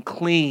how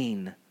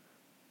unclean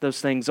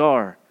those things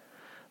are.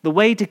 The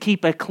way to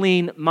keep a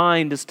clean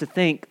mind is to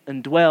think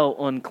and dwell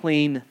on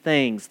clean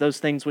things, those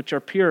things which are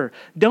pure.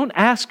 Don't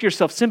ask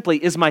yourself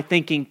simply, is my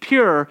thinking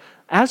pure?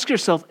 Ask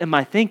yourself, am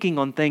I thinking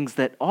on things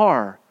that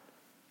are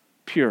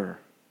pure?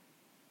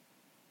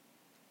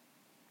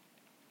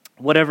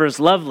 Whatever is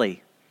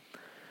lovely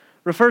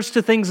refers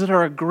to things that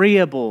are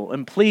agreeable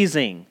and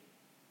pleasing.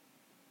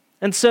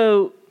 And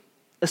so,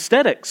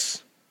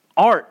 aesthetics,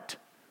 art,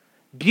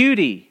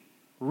 beauty,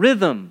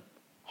 rhythm,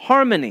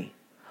 harmony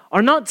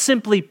are not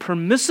simply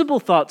permissible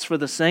thoughts for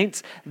the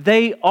saints,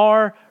 they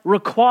are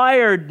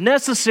required,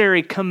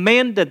 necessary,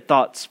 commanded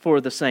thoughts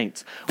for the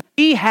saints.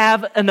 We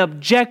have an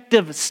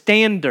objective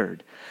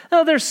standard.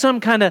 Now, there's some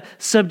kind of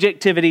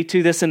subjectivity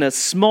to this in a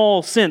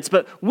small sense,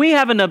 but we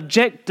have an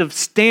objective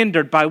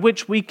standard by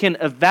which we can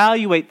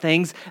evaluate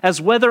things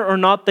as whether or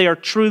not they are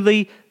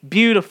truly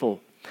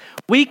beautiful.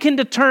 We can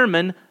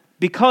determine,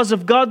 because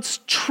of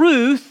God's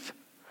truth,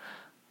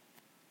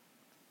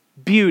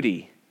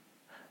 beauty.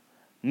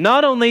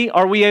 Not only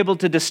are we able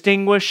to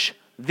distinguish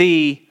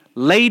the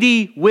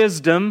lady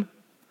wisdom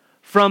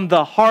from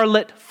the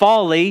harlot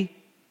folly,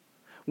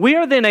 we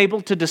are then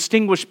able to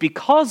distinguish,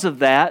 because of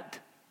that,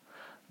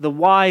 the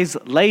wise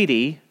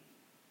lady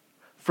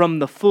from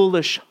the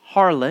foolish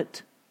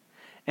harlot.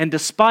 And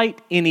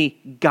despite any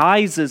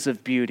guises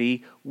of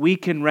beauty, we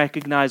can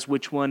recognize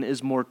which one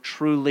is more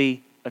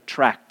truly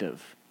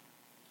attractive.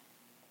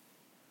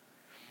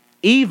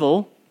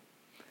 Evil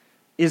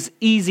is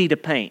easy to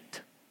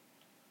paint.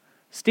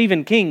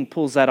 Stephen King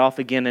pulls that off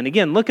again and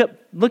again. Look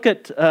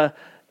at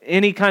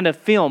any kind of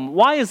film.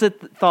 Why is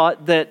it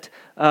thought that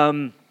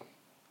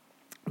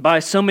by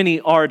so many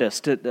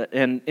artists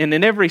and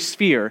in every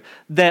sphere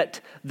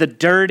that the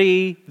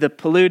dirty, the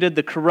polluted,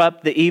 the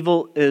corrupt, the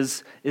evil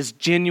is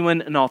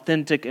genuine and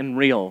authentic and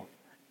real?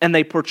 And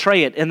they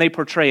portray it, and they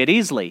portray it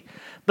easily.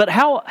 But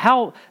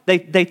how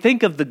they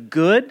think of the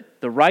good,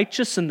 the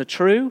righteous, and the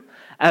true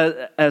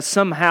as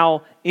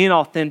somehow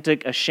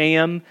inauthentic, a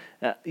sham,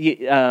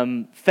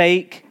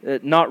 fake,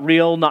 not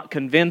real, not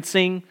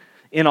convincing,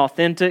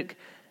 inauthentic.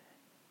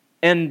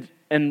 And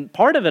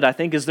part of it, I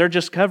think, is they're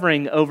just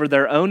covering over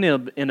their own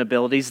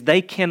inabilities.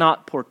 They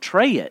cannot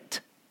portray it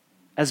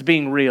as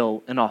being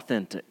real and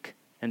authentic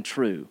and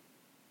true.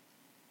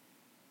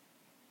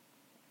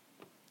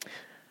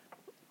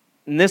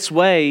 In this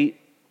way,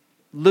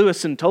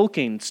 Lewis and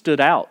Tolkien stood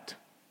out.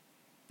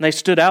 They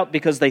stood out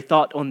because they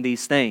thought on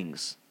these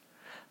things.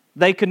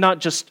 They could not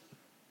just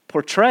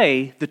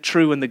portray the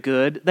true and the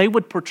good. They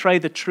would portray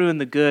the true and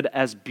the good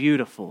as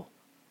beautiful,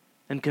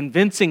 and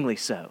convincingly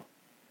so.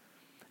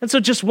 And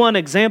so just one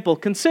example,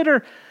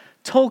 consider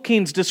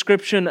Tolkien's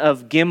description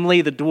of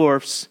Gimli the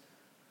dwarfs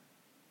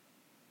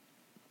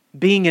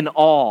being in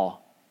awe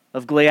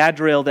of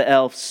Galadriel the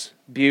elf's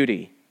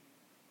beauty.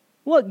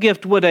 "What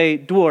gift would a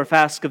dwarf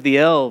ask of the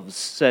elves?"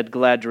 said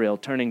Galadriel,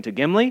 turning to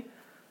Gimli.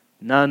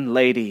 "None,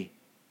 lady,"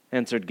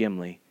 answered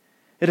Gimli.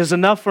 "It is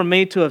enough for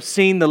me to have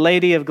seen the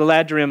lady of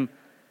Galadriel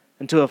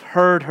and to have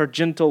heard her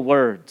gentle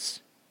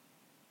words.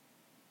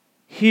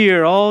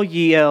 Hear, all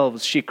ye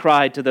elves, she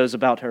cried to those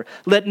about her.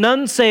 Let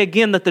none say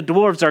again that the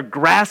dwarves are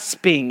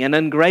grasping and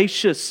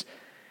ungracious.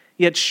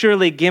 Yet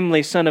surely,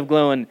 Gimli, son of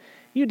Glóin,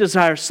 you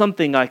desire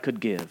something I could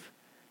give.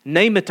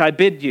 Name it, I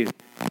bid you.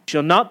 You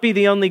shall not be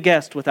the only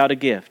guest without a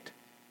gift.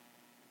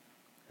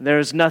 There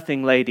is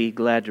nothing, Lady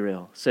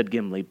Galadriel, said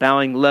Gimli,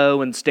 bowing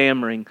low and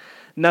stammering.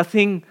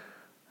 Nothing,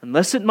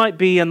 unless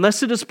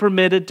it is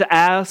permitted to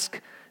ask,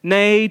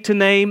 nay, to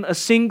name a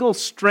single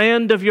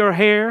strand of your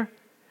hair,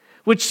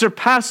 which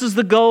surpasses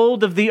the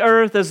gold of the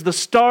earth as the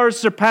stars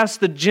surpass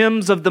the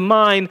gems of the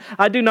mine.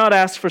 I do not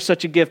ask for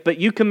such a gift, but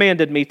you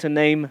commanded me to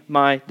name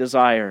my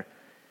desire.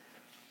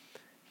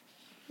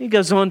 He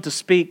goes on to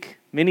speak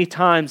many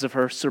times of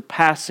her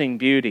surpassing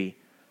beauty.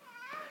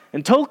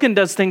 And Tolkien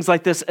does things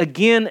like this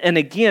again and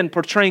again,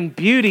 portraying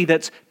beauty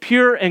that's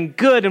pure and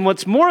good. And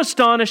what's more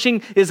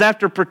astonishing is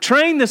after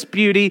portraying this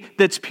beauty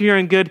that's pure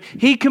and good,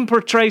 he can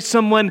portray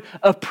someone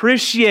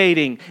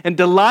appreciating and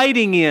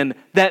delighting in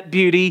that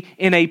beauty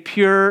in a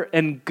pure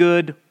and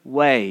good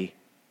way,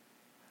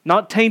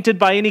 not tainted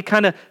by any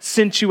kind of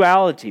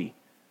sensuality.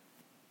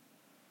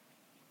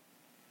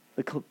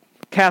 The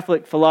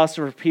Catholic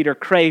philosopher Peter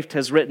Kraft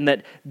has written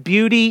that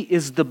beauty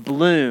is the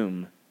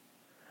bloom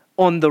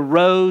on the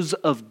rose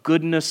of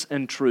goodness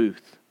and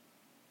truth,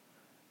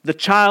 the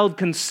child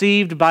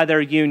conceived by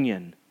their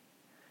union,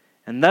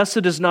 and thus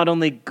it is not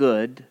only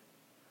good,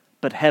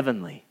 but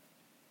heavenly.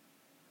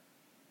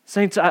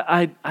 Saints,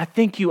 I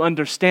think you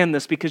understand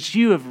this because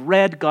you have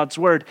read God's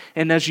Word,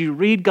 and as you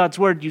read God's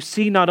Word, you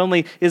see not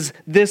only is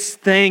this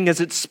thing,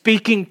 as it's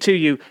speaking to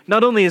you,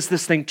 not only is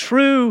this thing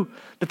true,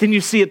 but then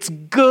you see it's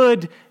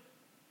good,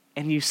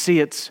 and you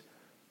see it's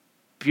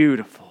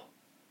beautiful.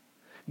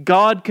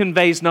 God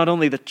conveys not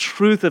only the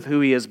truth of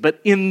who He is,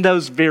 but in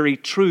those very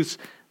truths,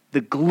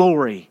 the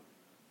glory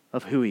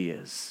of who He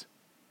is.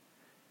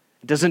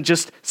 It doesn't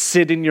just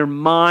sit in your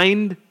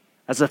mind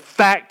as a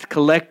fact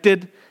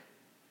collected.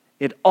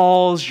 It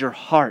awes your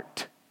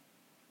heart.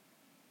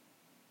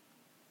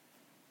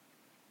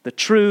 The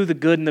true, the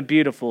good, and the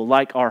beautiful,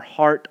 like our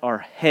heart, our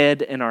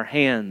head, and our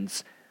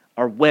hands,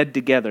 are wed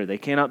together. They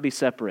cannot be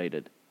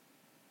separated.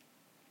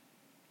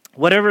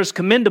 Whatever is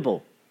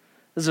commendable,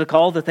 this is a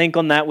call to think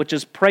on that which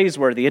is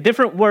praiseworthy. A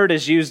different word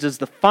is used as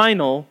the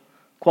final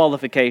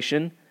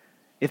qualification,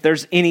 if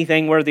there's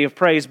anything worthy of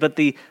praise, but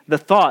the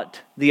thought,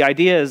 the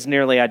idea is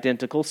nearly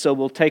identical, so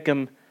we'll take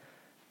them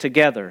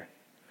together.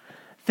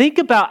 Think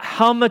about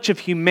how much of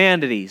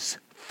humanity's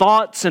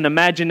thoughts and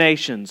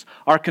imaginations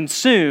are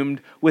consumed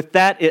with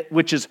that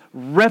which is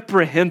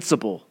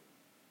reprehensible,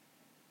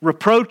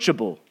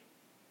 reproachable,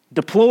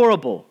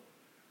 deplorable.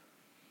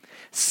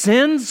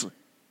 Sins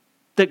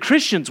that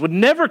Christians would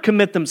never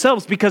commit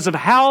themselves because of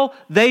how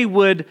they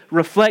would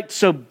reflect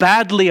so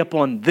badly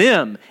upon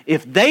them.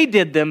 If they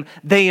did them,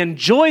 they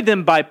enjoy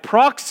them by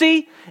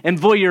proxy and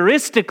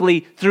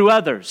voyeuristically through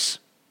others.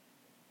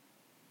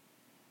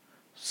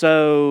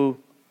 So,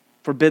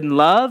 forbidden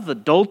love,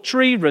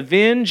 adultery,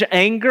 revenge,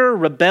 anger,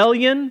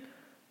 rebellion,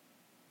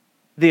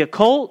 the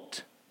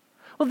occult.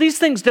 Well, these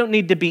things don't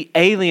need to be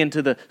alien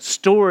to the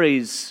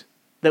stories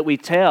that we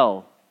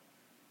tell.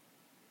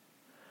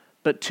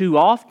 But too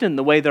often,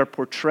 the way they're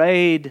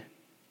portrayed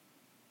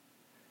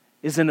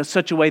is in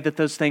such a way that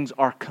those things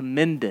are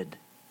commended,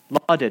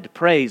 lauded,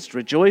 praised,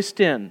 rejoiced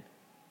in.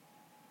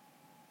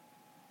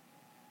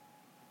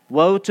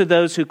 Woe to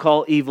those who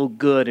call evil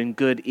good and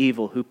good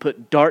evil, who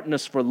put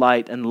darkness for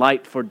light and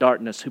light for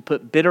darkness, who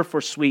put bitter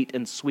for sweet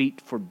and sweet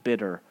for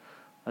bitter.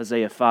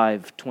 Isaiah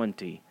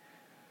 5:20.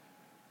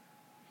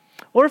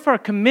 Or if our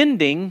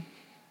commending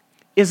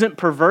isn't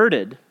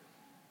perverted,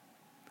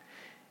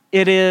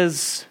 it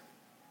is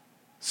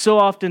so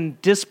often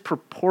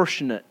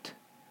disproportionate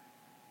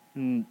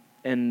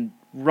and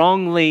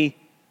wrongly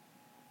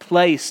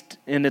placed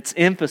in its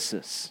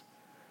emphasis.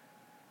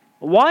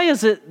 Why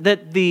is it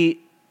that the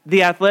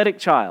athletic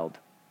child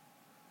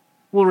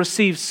will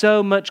receive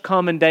so much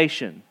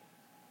commendation,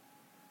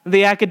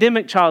 the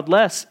academic child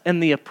less,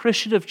 and the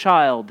appreciative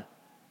child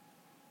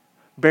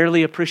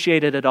barely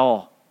appreciated at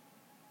all?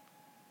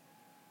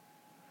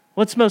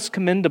 What's most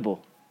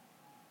commendable?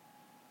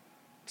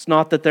 It's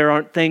not that there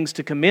aren't things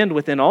to commend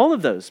within all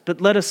of those,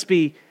 but let us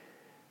be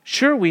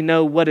sure we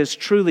know what is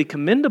truly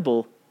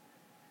commendable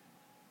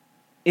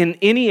in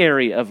any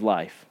area of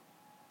life.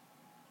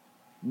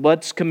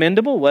 What's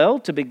commendable? Well,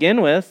 to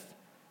begin with,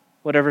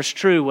 whatever's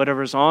true,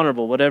 whatever's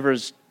honorable,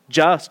 whatever's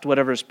just,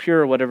 whatever's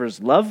pure, whatever's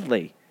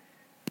lovely.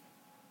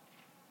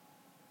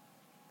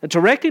 And to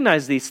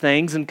recognize these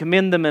things and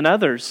commend them in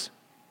others,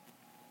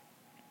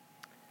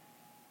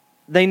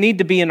 they need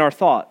to be in our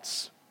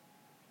thoughts.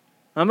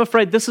 I'm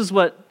afraid this is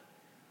what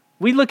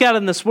we look out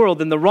in this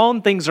world, and the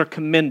wrong things are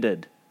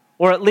commended,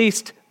 or at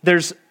least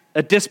there's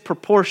a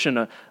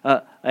disproportion,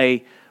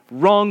 a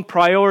wrong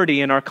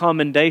priority in our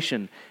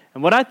commendation.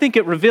 And what I think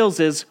it reveals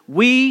is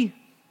we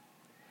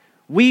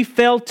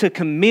fail to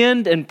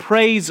commend and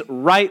praise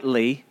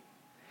rightly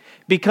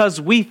because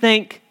we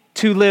think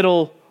too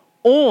little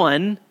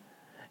on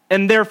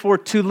and therefore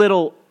too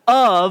little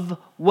of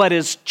what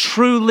is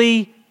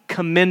truly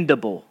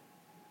commendable.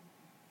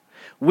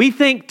 We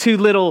think too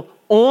little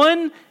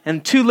on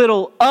and too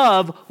little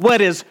of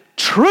what is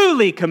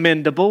truly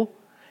commendable,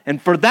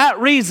 and for that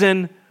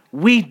reason,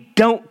 we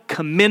don't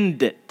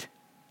commend it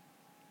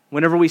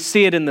whenever we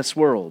see it in this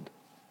world.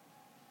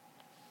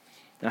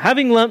 Now,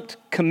 having lumped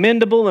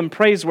commendable and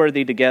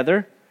praiseworthy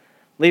together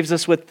leaves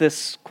us with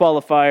this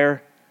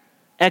qualifier,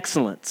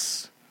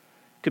 excellence.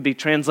 Could be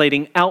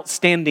translating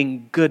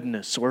outstanding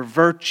goodness or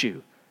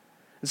virtue.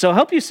 And so I'll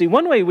help you see,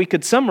 one way we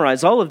could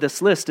summarize all of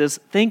this list is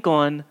think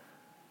on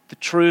the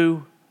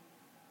true,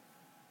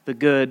 the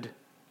good,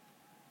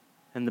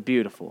 and the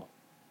beautiful.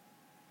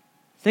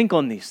 Think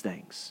on these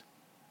things.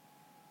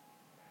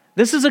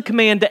 This is a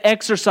command to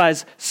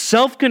exercise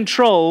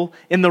self-control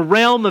in the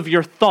realm of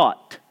your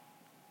thought.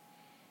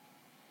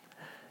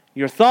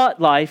 Your thought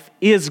life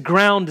is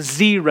ground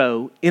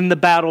zero in the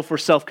battle for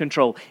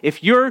self-control.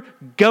 If you're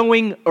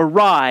going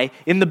awry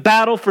in the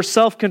battle for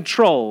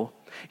self-control,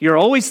 you're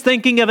always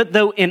thinking of it,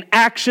 though, in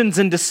actions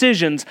and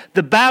decisions.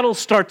 The battle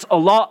starts a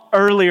lot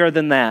earlier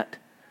than that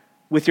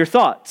with your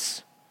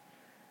thoughts.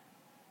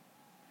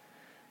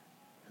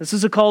 This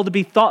is a call to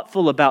be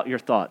thoughtful about your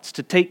thoughts,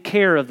 to take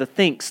care of the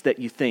thinks that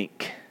you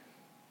think.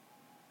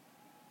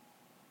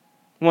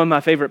 One of my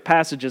favorite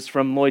passages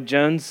from Lloyd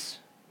Jones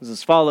is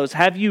as follows: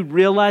 have you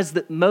realized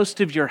that most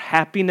of your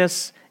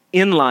happiness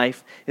in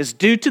life is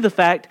due to the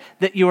fact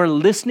that you are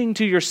listening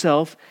to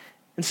yourself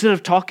instead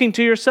of talking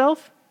to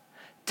yourself?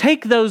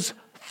 Take those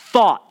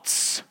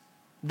thoughts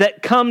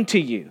that come to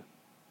you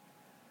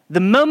the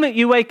moment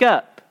you wake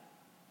up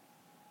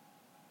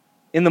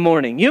in the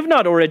morning. You've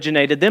not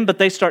originated them, but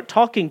they start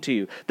talking to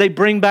you. They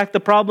bring back the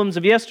problems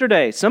of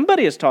yesterday.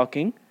 Somebody is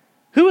talking.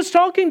 Who is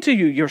talking to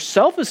you?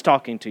 Yourself is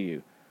talking to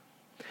you.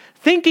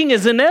 Thinking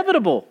is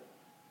inevitable.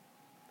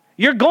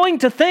 You're going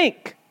to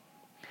think.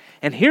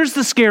 And here's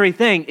the scary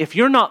thing. If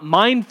you're not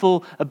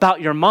mindful about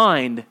your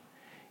mind,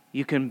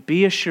 you can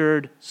be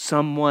assured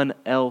someone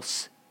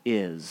else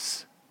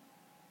is.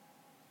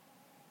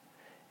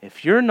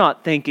 If you're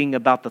not thinking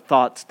about the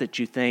thoughts that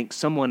you think,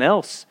 someone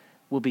else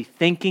will be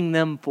thinking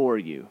them for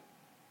you.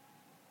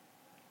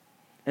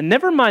 And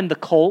never mind the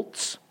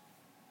cults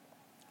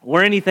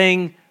or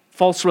anything,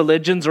 false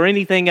religions or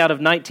anything out of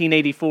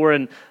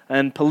 1984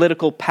 and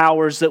political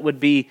powers that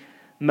would be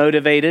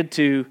motivated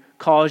to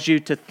cause you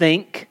to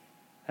think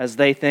as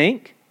they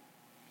think.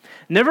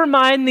 Never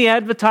mind the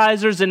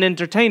advertisers and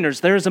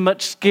entertainers. There is a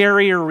much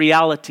scarier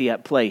reality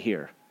at play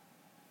here.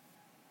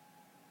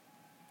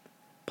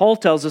 Paul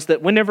tells us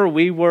that whenever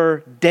we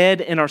were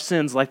dead in our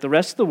sins like the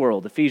rest of the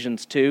world,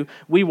 Ephesians 2,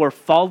 we were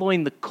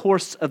following the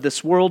course of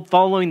this world,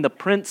 following the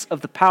prince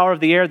of the power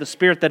of the air, the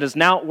spirit that is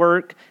now at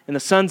work in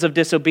the sons of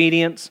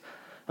disobedience,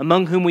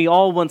 among whom we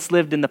all once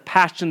lived in the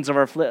passions of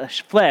our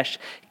flesh,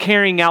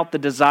 carrying out the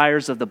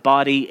desires of the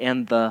body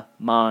and the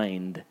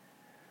mind.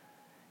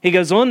 He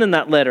goes on in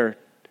that letter,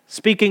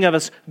 speaking of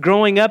us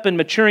growing up and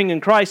maturing in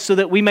Christ so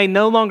that we may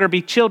no longer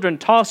be children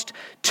tossed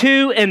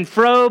to and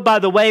fro by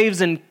the waves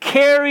and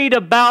carried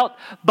about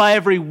by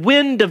every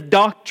wind of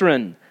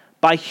doctrine,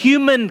 by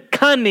human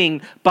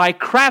cunning, by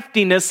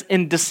craftiness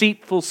and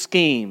deceitful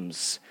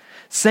schemes.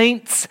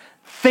 Saints,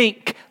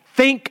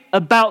 think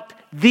about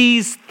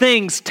these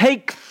things.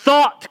 Take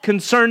thought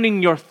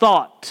concerning your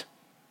thought.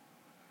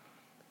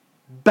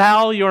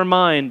 Bow your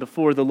mind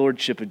before the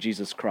lordship of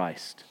Jesus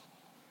Christ.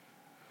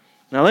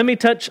 Now let me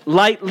touch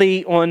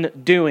lightly on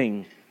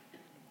doing.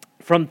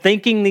 From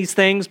thinking these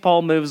things,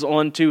 Paul moves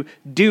on to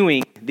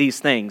doing these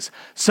things.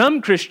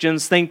 Some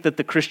Christians think that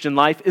the Christian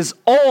life is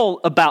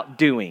all about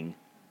doing.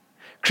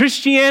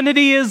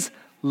 Christianity is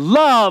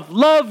love.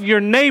 Love your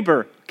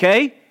neighbor,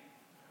 okay?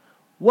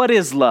 What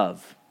is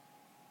love?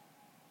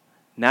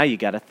 Now you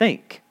got to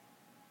think.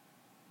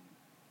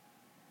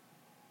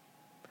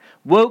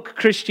 Woke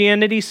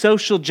Christianity,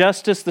 social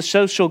justice, the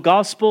social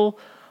gospel,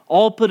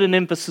 all put an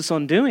emphasis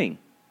on doing.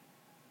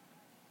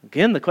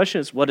 Again, the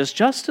question is, what is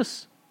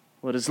justice?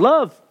 What is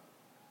love?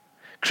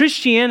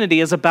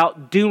 Christianity is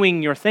about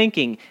doing your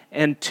thinking,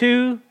 and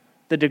to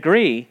the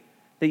degree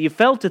that you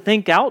fail to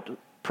think out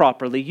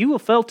properly, you will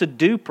fail to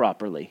do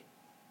properly.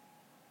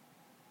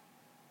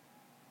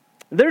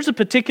 There's a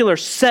particular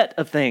set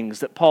of things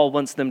that Paul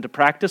wants them to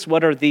practice.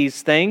 What are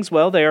these things?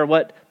 Well, they are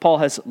what Paul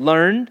has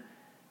learned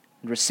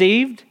and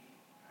received,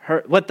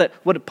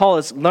 what Paul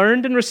has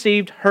learned and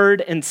received,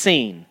 heard and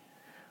seen,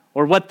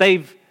 or what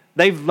they've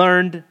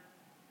learned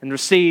and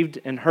received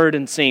and heard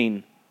and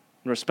seen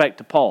in respect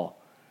to Paul.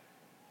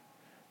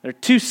 There are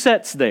two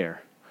sets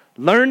there.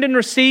 Learned and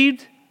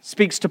received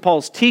speaks to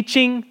Paul's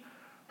teaching.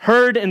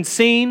 Heard and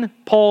seen,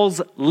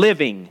 Paul's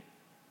living.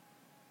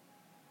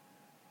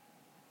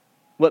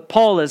 What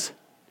Paul has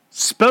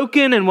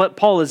spoken and what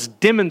Paul has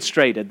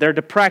demonstrated. They're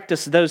to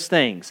practice those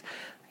things.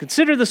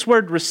 Consider this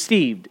word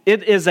received.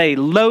 It is a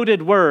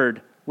loaded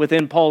word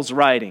within Paul's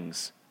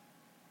writings.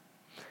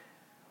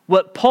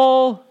 What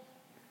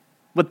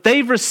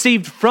they've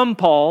received from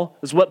Paul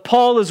is what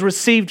Paul has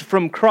received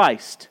from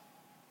Christ.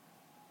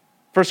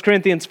 1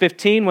 Corinthians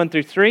 15, 1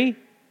 through 3.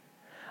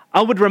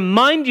 I would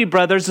remind you,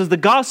 brothers, of the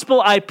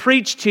gospel I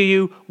preached to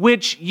you,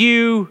 which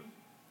you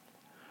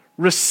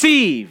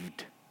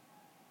received,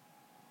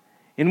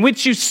 in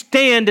which you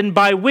stand and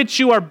by which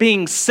you are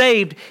being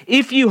saved,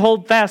 if you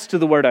hold fast to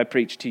the word I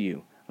preached to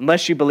you,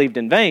 unless you believed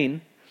in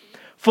vain.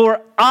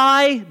 For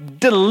I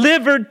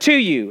delivered to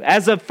you,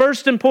 as of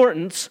first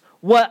importance,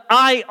 what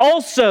I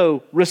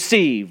also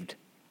received,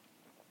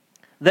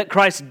 that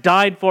Christ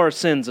died for our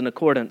sins in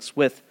accordance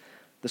with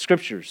the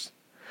Scriptures.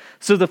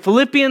 So the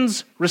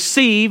Philippians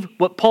receive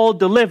what Paul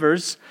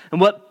delivers, and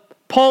what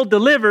Paul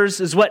delivers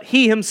is what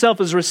he himself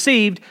has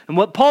received, and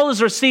what Paul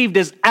has received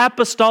is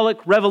apostolic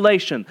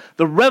revelation,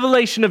 the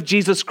revelation of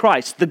Jesus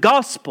Christ, the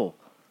gospel.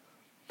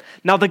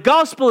 Now the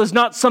gospel is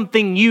not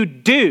something you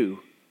do.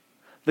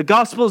 The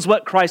gospel is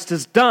what Christ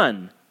has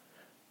done.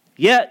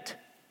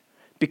 Yet,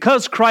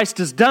 because Christ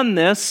has done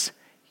this,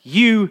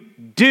 you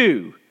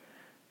do.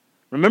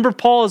 Remember,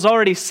 Paul has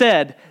already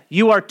said,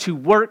 you are to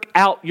work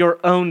out your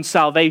own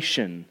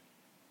salvation.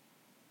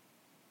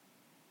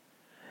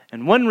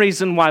 And one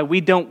reason why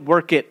we don't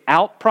work it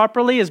out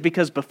properly is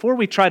because before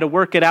we try to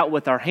work it out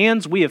with our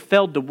hands, we have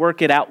failed to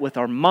work it out with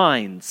our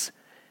minds.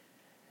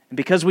 And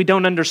because we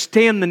don't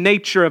understand the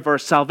nature of our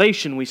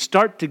salvation, we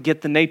start to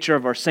get the nature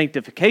of our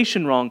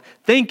sanctification wrong,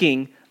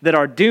 thinking that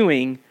our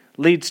doing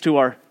leads to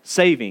our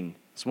saving.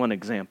 That's one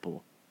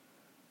example.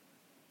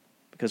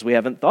 Because we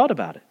haven't thought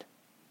about it.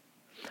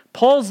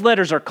 Paul's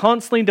letters are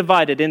constantly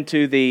divided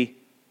into the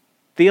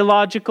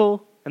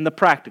theological and the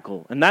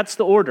practical. And that's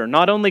the order.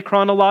 Not only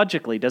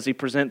chronologically does he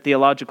present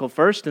theological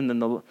first and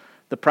then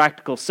the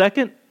practical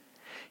second.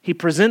 He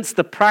presents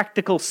the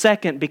practical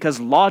second because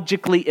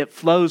logically it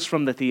flows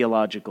from the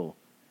theological.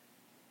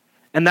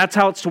 And that's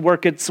how it's to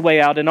work its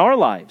way out in our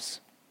lives.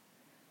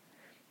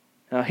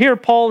 Now here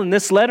Paul in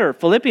this letter,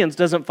 Philippians,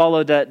 doesn't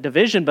follow that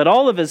division, but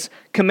all of his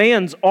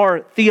commands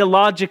are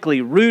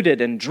theologically rooted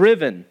and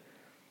driven.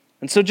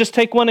 And so just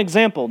take one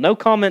example. No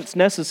comments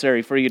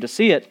necessary for you to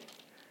see it.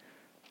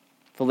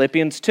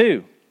 Philippians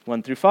 2,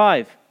 1 through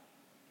 5.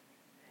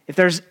 If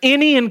there's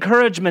any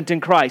encouragement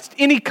in Christ,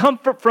 any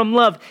comfort from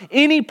love,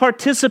 any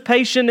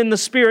participation in the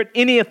Spirit,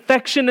 any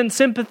affection and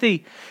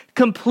sympathy,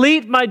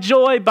 complete my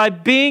joy by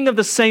being of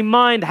the same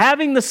mind,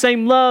 having the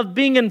same love,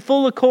 being in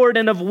full accord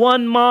and of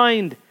one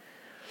mind.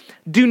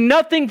 Do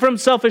nothing from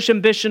selfish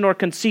ambition or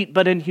conceit,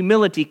 but in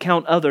humility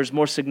count others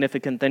more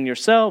significant than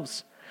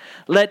yourselves.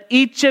 Let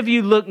each of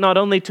you look not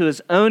only to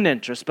his own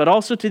interest, but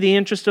also to the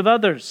interest of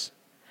others.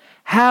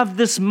 Have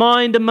this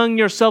mind among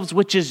yourselves,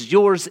 which is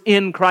yours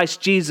in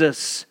Christ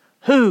Jesus,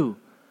 who,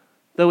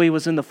 though he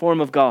was in the form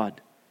of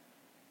God,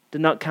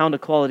 did not count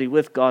equality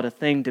with God a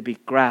thing to be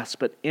grasped,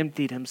 but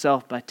emptied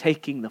himself by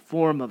taking the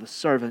form of a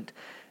servant,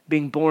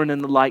 being born in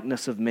the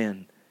likeness of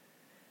men.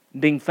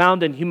 Being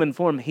found in human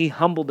form, he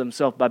humbled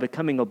himself by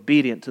becoming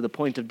obedient to the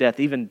point of death,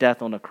 even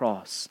death on a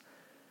cross.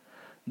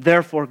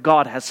 Therefore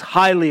God has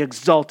highly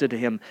exalted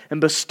him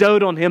and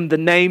bestowed on him the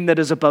name that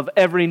is above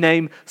every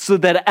name, so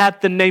that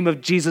at the name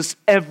of Jesus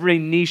every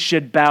knee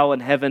should bow in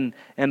heaven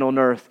and on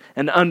earth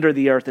and under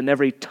the earth, and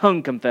every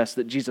tongue confess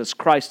that Jesus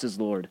Christ is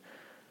Lord,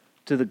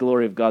 to the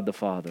glory of God the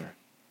Father.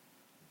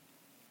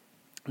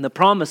 And the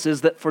promise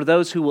is that for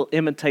those who will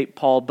imitate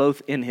Paul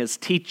both in his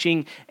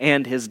teaching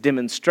and his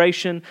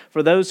demonstration,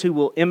 for those who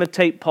will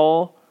imitate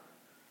Paul,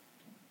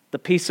 the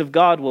peace of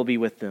God will be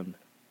with them.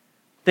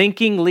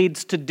 Thinking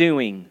leads to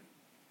doing.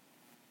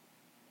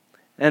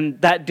 And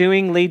that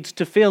doing leads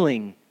to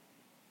feeling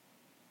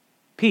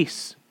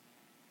peace.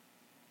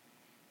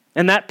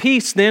 And that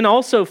peace then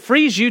also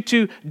frees you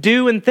to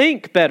do and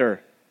think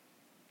better.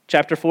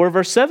 Chapter 4,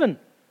 verse 7.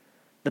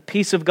 The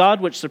peace of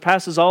God, which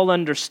surpasses all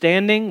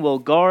understanding, will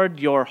guard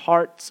your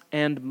hearts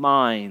and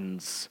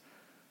minds.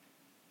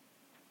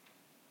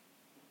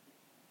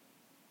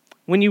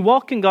 When you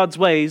walk in God's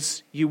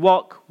ways, you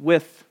walk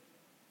with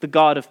the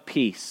God of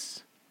peace.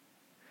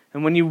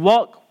 And when you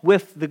walk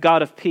with the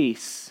God of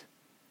peace,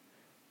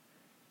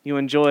 you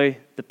enjoy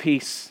the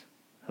peace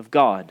of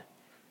God.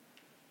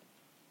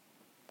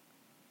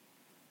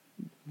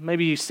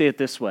 Maybe you see it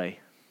this way.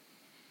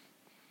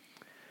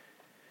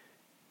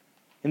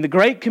 In the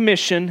Great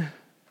Commission,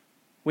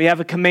 we have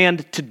a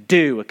command to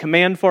do, a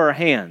command for our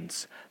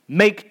hands.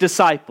 Make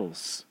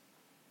disciples.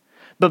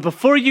 But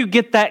before you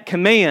get that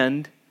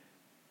command,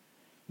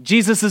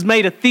 Jesus has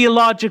made a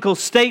theological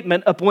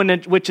statement upon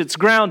which it's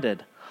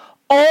grounded.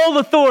 All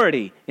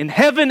authority in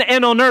heaven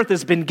and on earth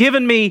has been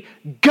given me.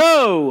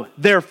 Go,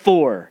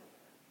 therefore,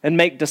 and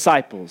make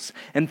disciples.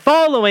 And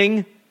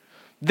following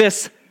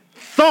this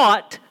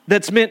thought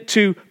that's meant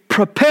to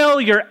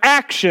propel your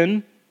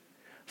action,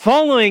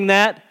 following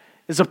that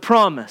is a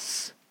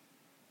promise.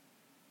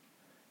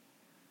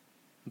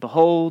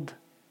 Behold,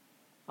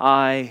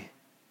 I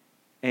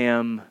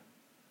am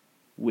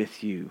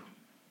with you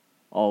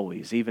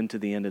always, even to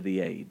the end of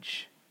the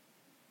age.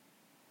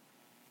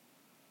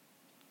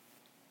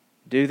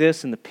 Do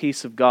this, and the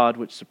peace of God,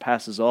 which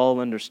surpasses all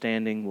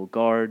understanding, will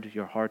guard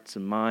your hearts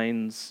and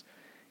minds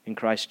in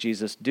Christ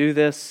Jesus. Do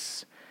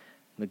this,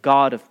 and the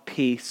God of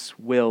peace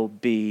will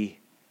be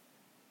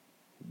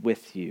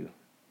with you.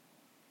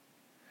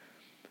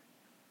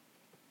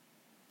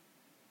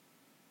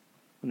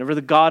 whenever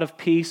the God of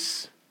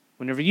peace,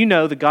 whenever you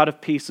know the God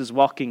of peace is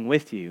walking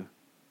with you,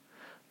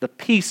 the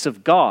peace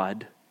of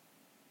God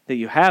that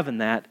you have in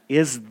that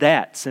is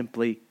that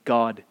simply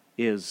God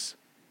is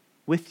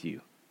with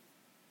you.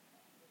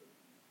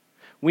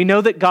 We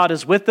know that God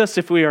is with us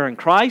if we are in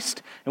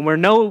Christ, and we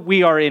know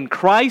we are in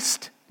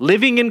Christ,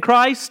 living in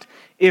Christ,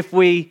 if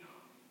we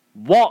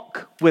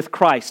walk with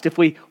Christ, if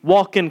we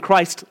walk in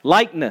Christ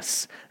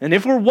likeness. And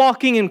if we're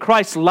walking in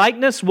Christ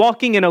likeness,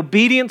 walking in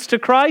obedience to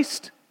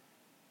Christ,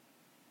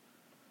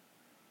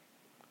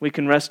 we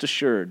can rest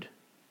assured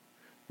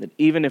that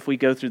even if we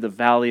go through the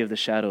valley of the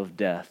shadow of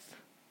death,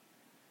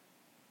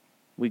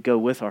 we go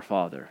with our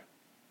Father.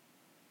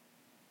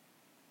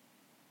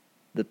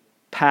 The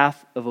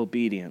path of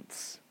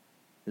obedience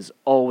is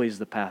always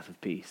the path of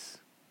peace.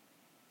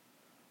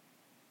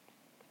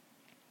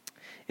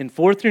 In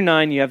 4 through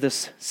 9, you have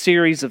this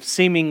series of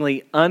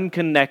seemingly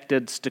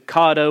unconnected,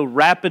 staccato,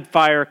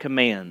 rapid-fire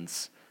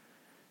commands.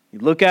 You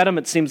look at them,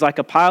 it seems like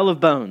a pile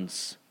of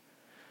bones.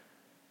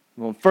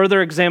 Well, in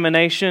further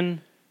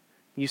examination,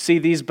 you see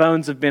these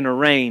bones have been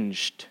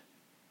arranged.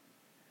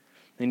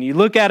 And you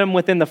look at them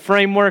within the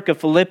framework of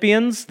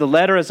Philippians, the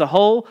letter as a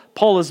whole,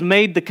 Paul has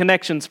made the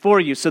connections for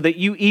you so that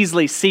you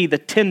easily see the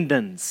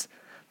tendons,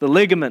 the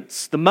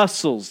ligaments, the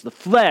muscles, the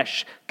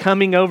flesh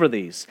coming over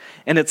these.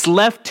 And it's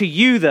left to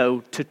you, though,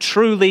 to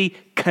truly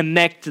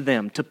connect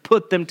them, to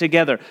put them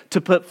together,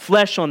 to put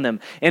flesh on them.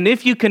 And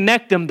if you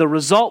connect them, the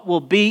result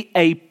will be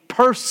a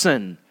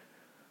person,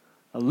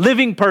 a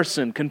living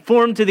person,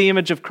 conformed to the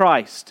image of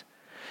Christ.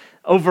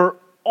 Over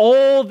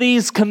all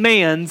these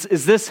commands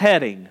is this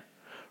heading: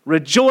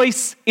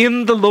 rejoice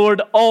in the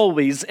Lord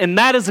always. And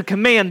that is a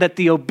command that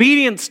the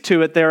obedience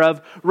to it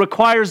thereof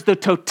requires the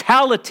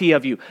totality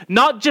of you,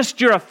 not just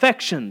your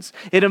affections.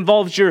 It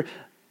involves your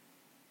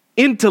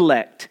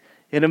intellect.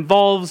 It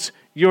involves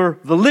your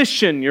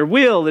volition, your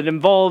will. It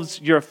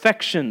involves your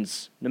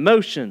affections and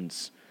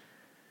emotions.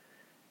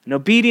 And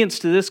obedience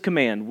to this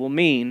command will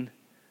mean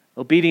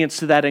obedience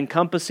to that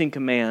encompassing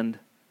command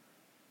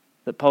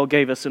that Paul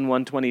gave us in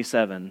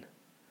 127,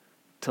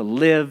 to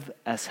live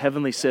as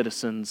heavenly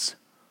citizens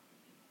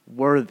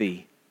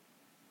worthy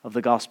of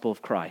the gospel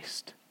of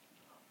Christ.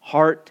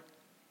 Heart,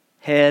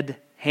 head,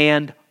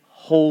 hand,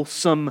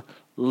 wholesome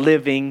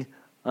living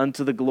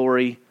unto the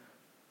glory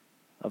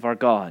of our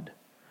God.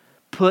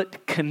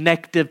 Put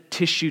connective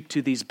tissue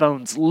to these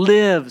bones.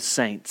 Live,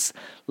 saints.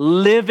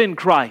 Live in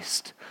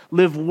Christ.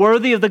 Live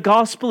worthy of the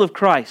gospel of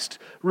Christ.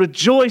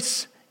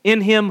 Rejoice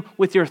in Him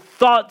with your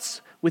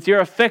thoughts, with your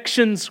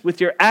affections, with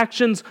your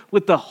actions,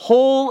 with the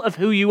whole of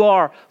who you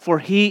are, for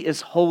He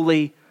is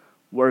wholly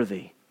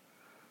worthy.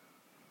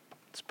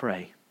 Let's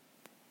pray.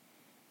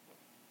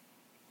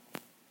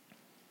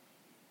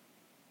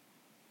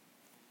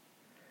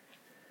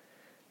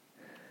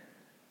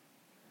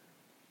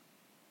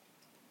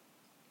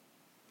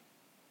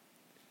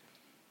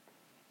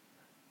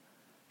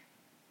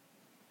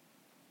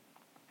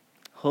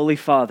 Holy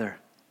Father,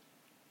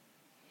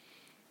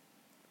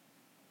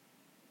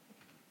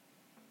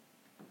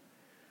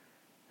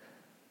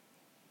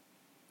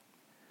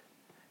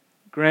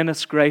 grant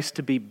us grace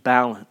to be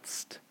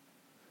balanced,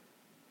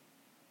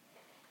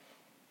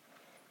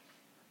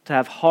 to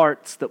have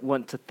hearts that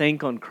want to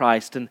think on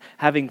Christ, and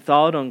having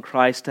thought on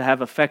Christ, to have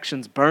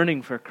affections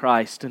burning for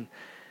Christ,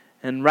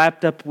 and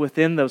wrapped up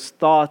within those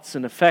thoughts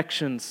and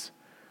affections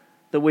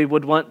that we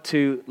would want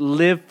to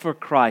live for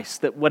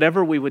Christ, that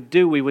whatever we would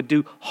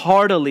do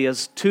heartily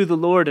as to the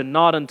Lord and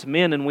not unto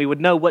men, and we would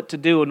know what to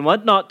do and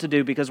what not to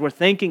do because we're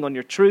thinking on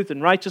your truth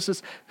and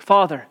righteousness.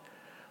 Father,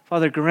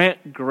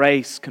 grant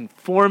grace,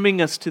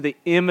 conforming us to the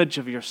image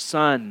of your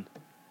Son,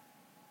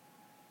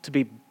 to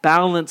be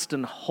balanced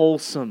and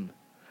wholesome,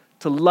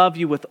 to love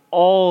you with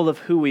all of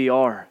who we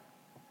are,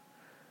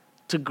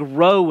 to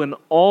grow in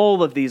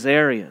all of these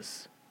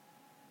areas,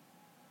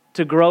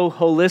 to grow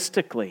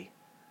holistically,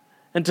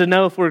 and to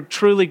know if we're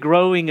truly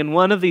growing in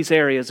one of these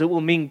areas, it will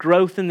mean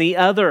growth in the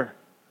other.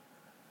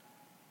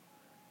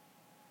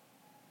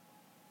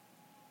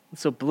 And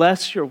so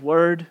bless your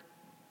word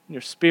and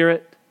your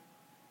Spirit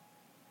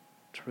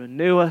to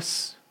renew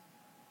us,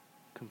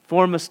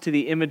 conform us to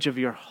the image of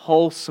your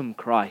wholesome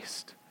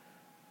Christ.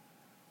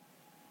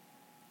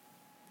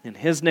 In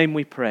His name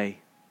we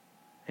pray.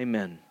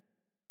 Amen.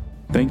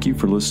 Thank you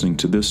for listening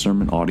to this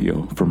sermon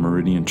audio from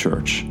Meridian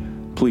Church.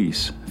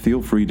 Please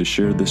feel free to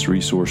share this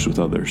resource with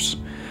others.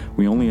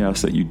 We only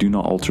ask that you do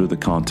not alter the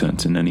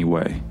content in any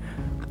way.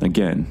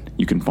 Again,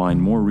 you can find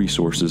more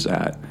resources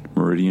at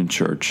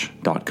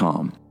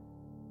meridianchurch.com.